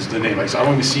Vigil is the name. Like, so I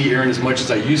don't even see Aaron as much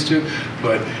as I used to,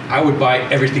 but I would buy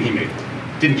everything he made.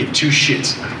 Didn't give two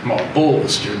shits. My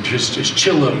bowls, just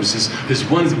chillums, his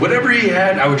ones, whatever he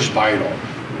had, I would just buy it all.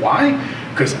 Why?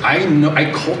 Because I know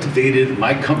I cultivated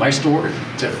my store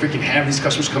to freaking have these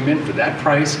customers come in for that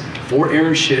price for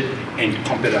Aaron shit and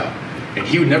pump it out. And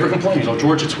he would never complain. He's like,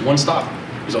 George, it's one stop.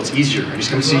 He's like, it's easier. I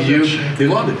just come see you. They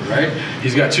love it, right?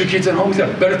 He's got 2 kids at home. He's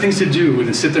got better things to do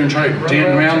than sit there and try to dance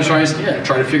around and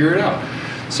try to figure it out.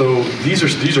 So these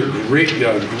are great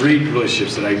great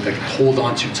relationships that I hold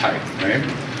on to tight, right?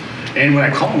 And when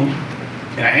I call them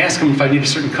and I ask them if I need a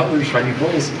certain colors, if I need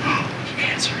bowls, he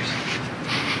answers.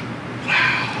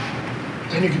 Wow.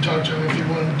 Then you can talk to them if you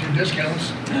want to do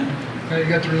discounts. Yeah. Now you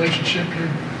got the relationship.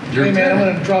 You're Hey man, I'm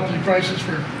there. going to drop the prices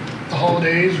for the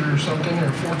holidays or something,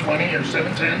 or 420 or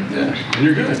 710. Yeah, and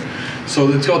you're good. So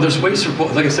it's called. There's ways for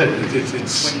both. Like I said,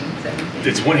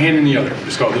 it's one hand in the other.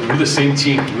 It's called. We're the same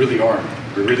team. We really are.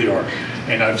 We really are.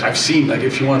 And I've seen, like,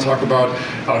 if you want to talk about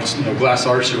glass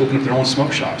artists who open up their own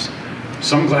smoke shops.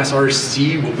 Some glass artists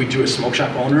see what we do as smoke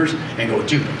shop owners and go,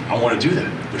 dude, I want to do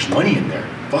that. There's money in there.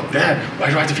 Fuck that. Why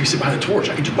do I have to sit behind the torch?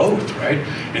 I can do both, right?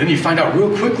 And then you find out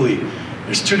real quickly,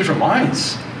 there's 2 different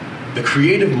minds. The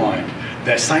creative mind,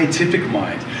 that scientific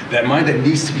mind, that mind that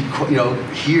needs to be,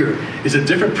 here, is a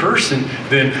different person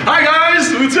than, hi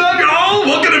guys, what's up, y'all?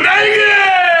 Welcome to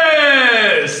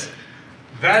Vegas!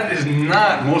 That is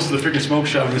not most of the freaking smoke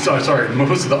shop. Sorry,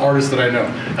 most of the artists that I know.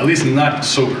 At least not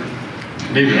sober.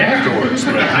 Maybe afterwards,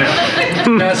 but yeah,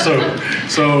 not sober.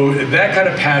 So that kind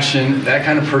of passion, that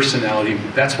kind of personality,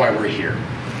 that's why we're here.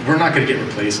 We're not going to get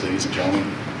replaced, ladies and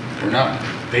gentlemen. We're not.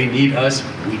 They need us.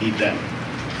 We need them.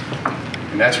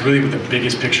 And that's really what the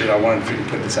biggest picture that I wanted to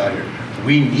put this out here.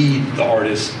 We need the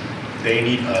artists. They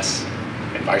need us,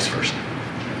 and vice versa.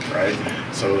 Right?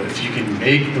 So if you can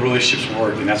make the relationships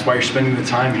work, and that's why you're spending the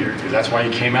time here, because that's why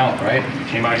you came out, right? You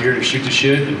came out here to shoot the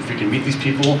shit, and if you can meet these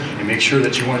people and make sure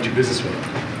that you want to do business with them,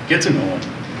 get to know them.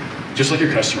 Just like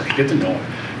your customers, get to know them.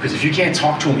 Because if you can't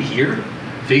talk to them here,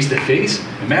 face to face,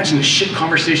 imagine the shit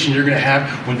conversation you're gonna have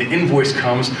when the invoice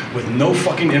comes with no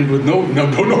fucking, with no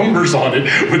numbers on it.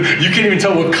 You can't even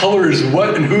tell what color is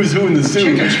what and who's who in the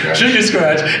suit. Chicken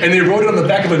scratch. And they wrote it on the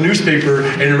back of a newspaper,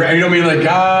 and you know what I mean? Like,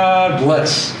 God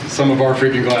bless some of our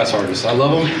freaking glass artists. I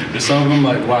love them. There's some of them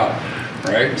like, wow,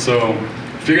 right? So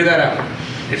figure that out.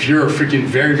 If you're a freaking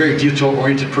very, very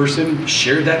detail-oriented person,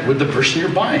 share that with the person you're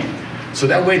buying. So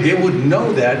that way they would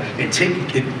know that and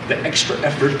take the extra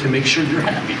effort to make sure you're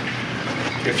happy.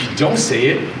 If you don't say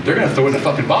it, they're gonna throw it in the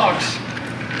fucking box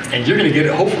and you're gonna get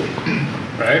it hopefully,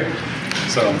 right?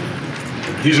 So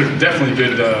these are definitely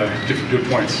good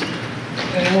points.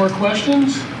 Any more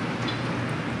questions?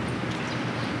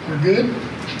 We're good?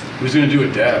 Who's gonna do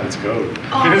a dab? Let's go.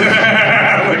 Oh.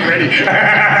 I'm like ready.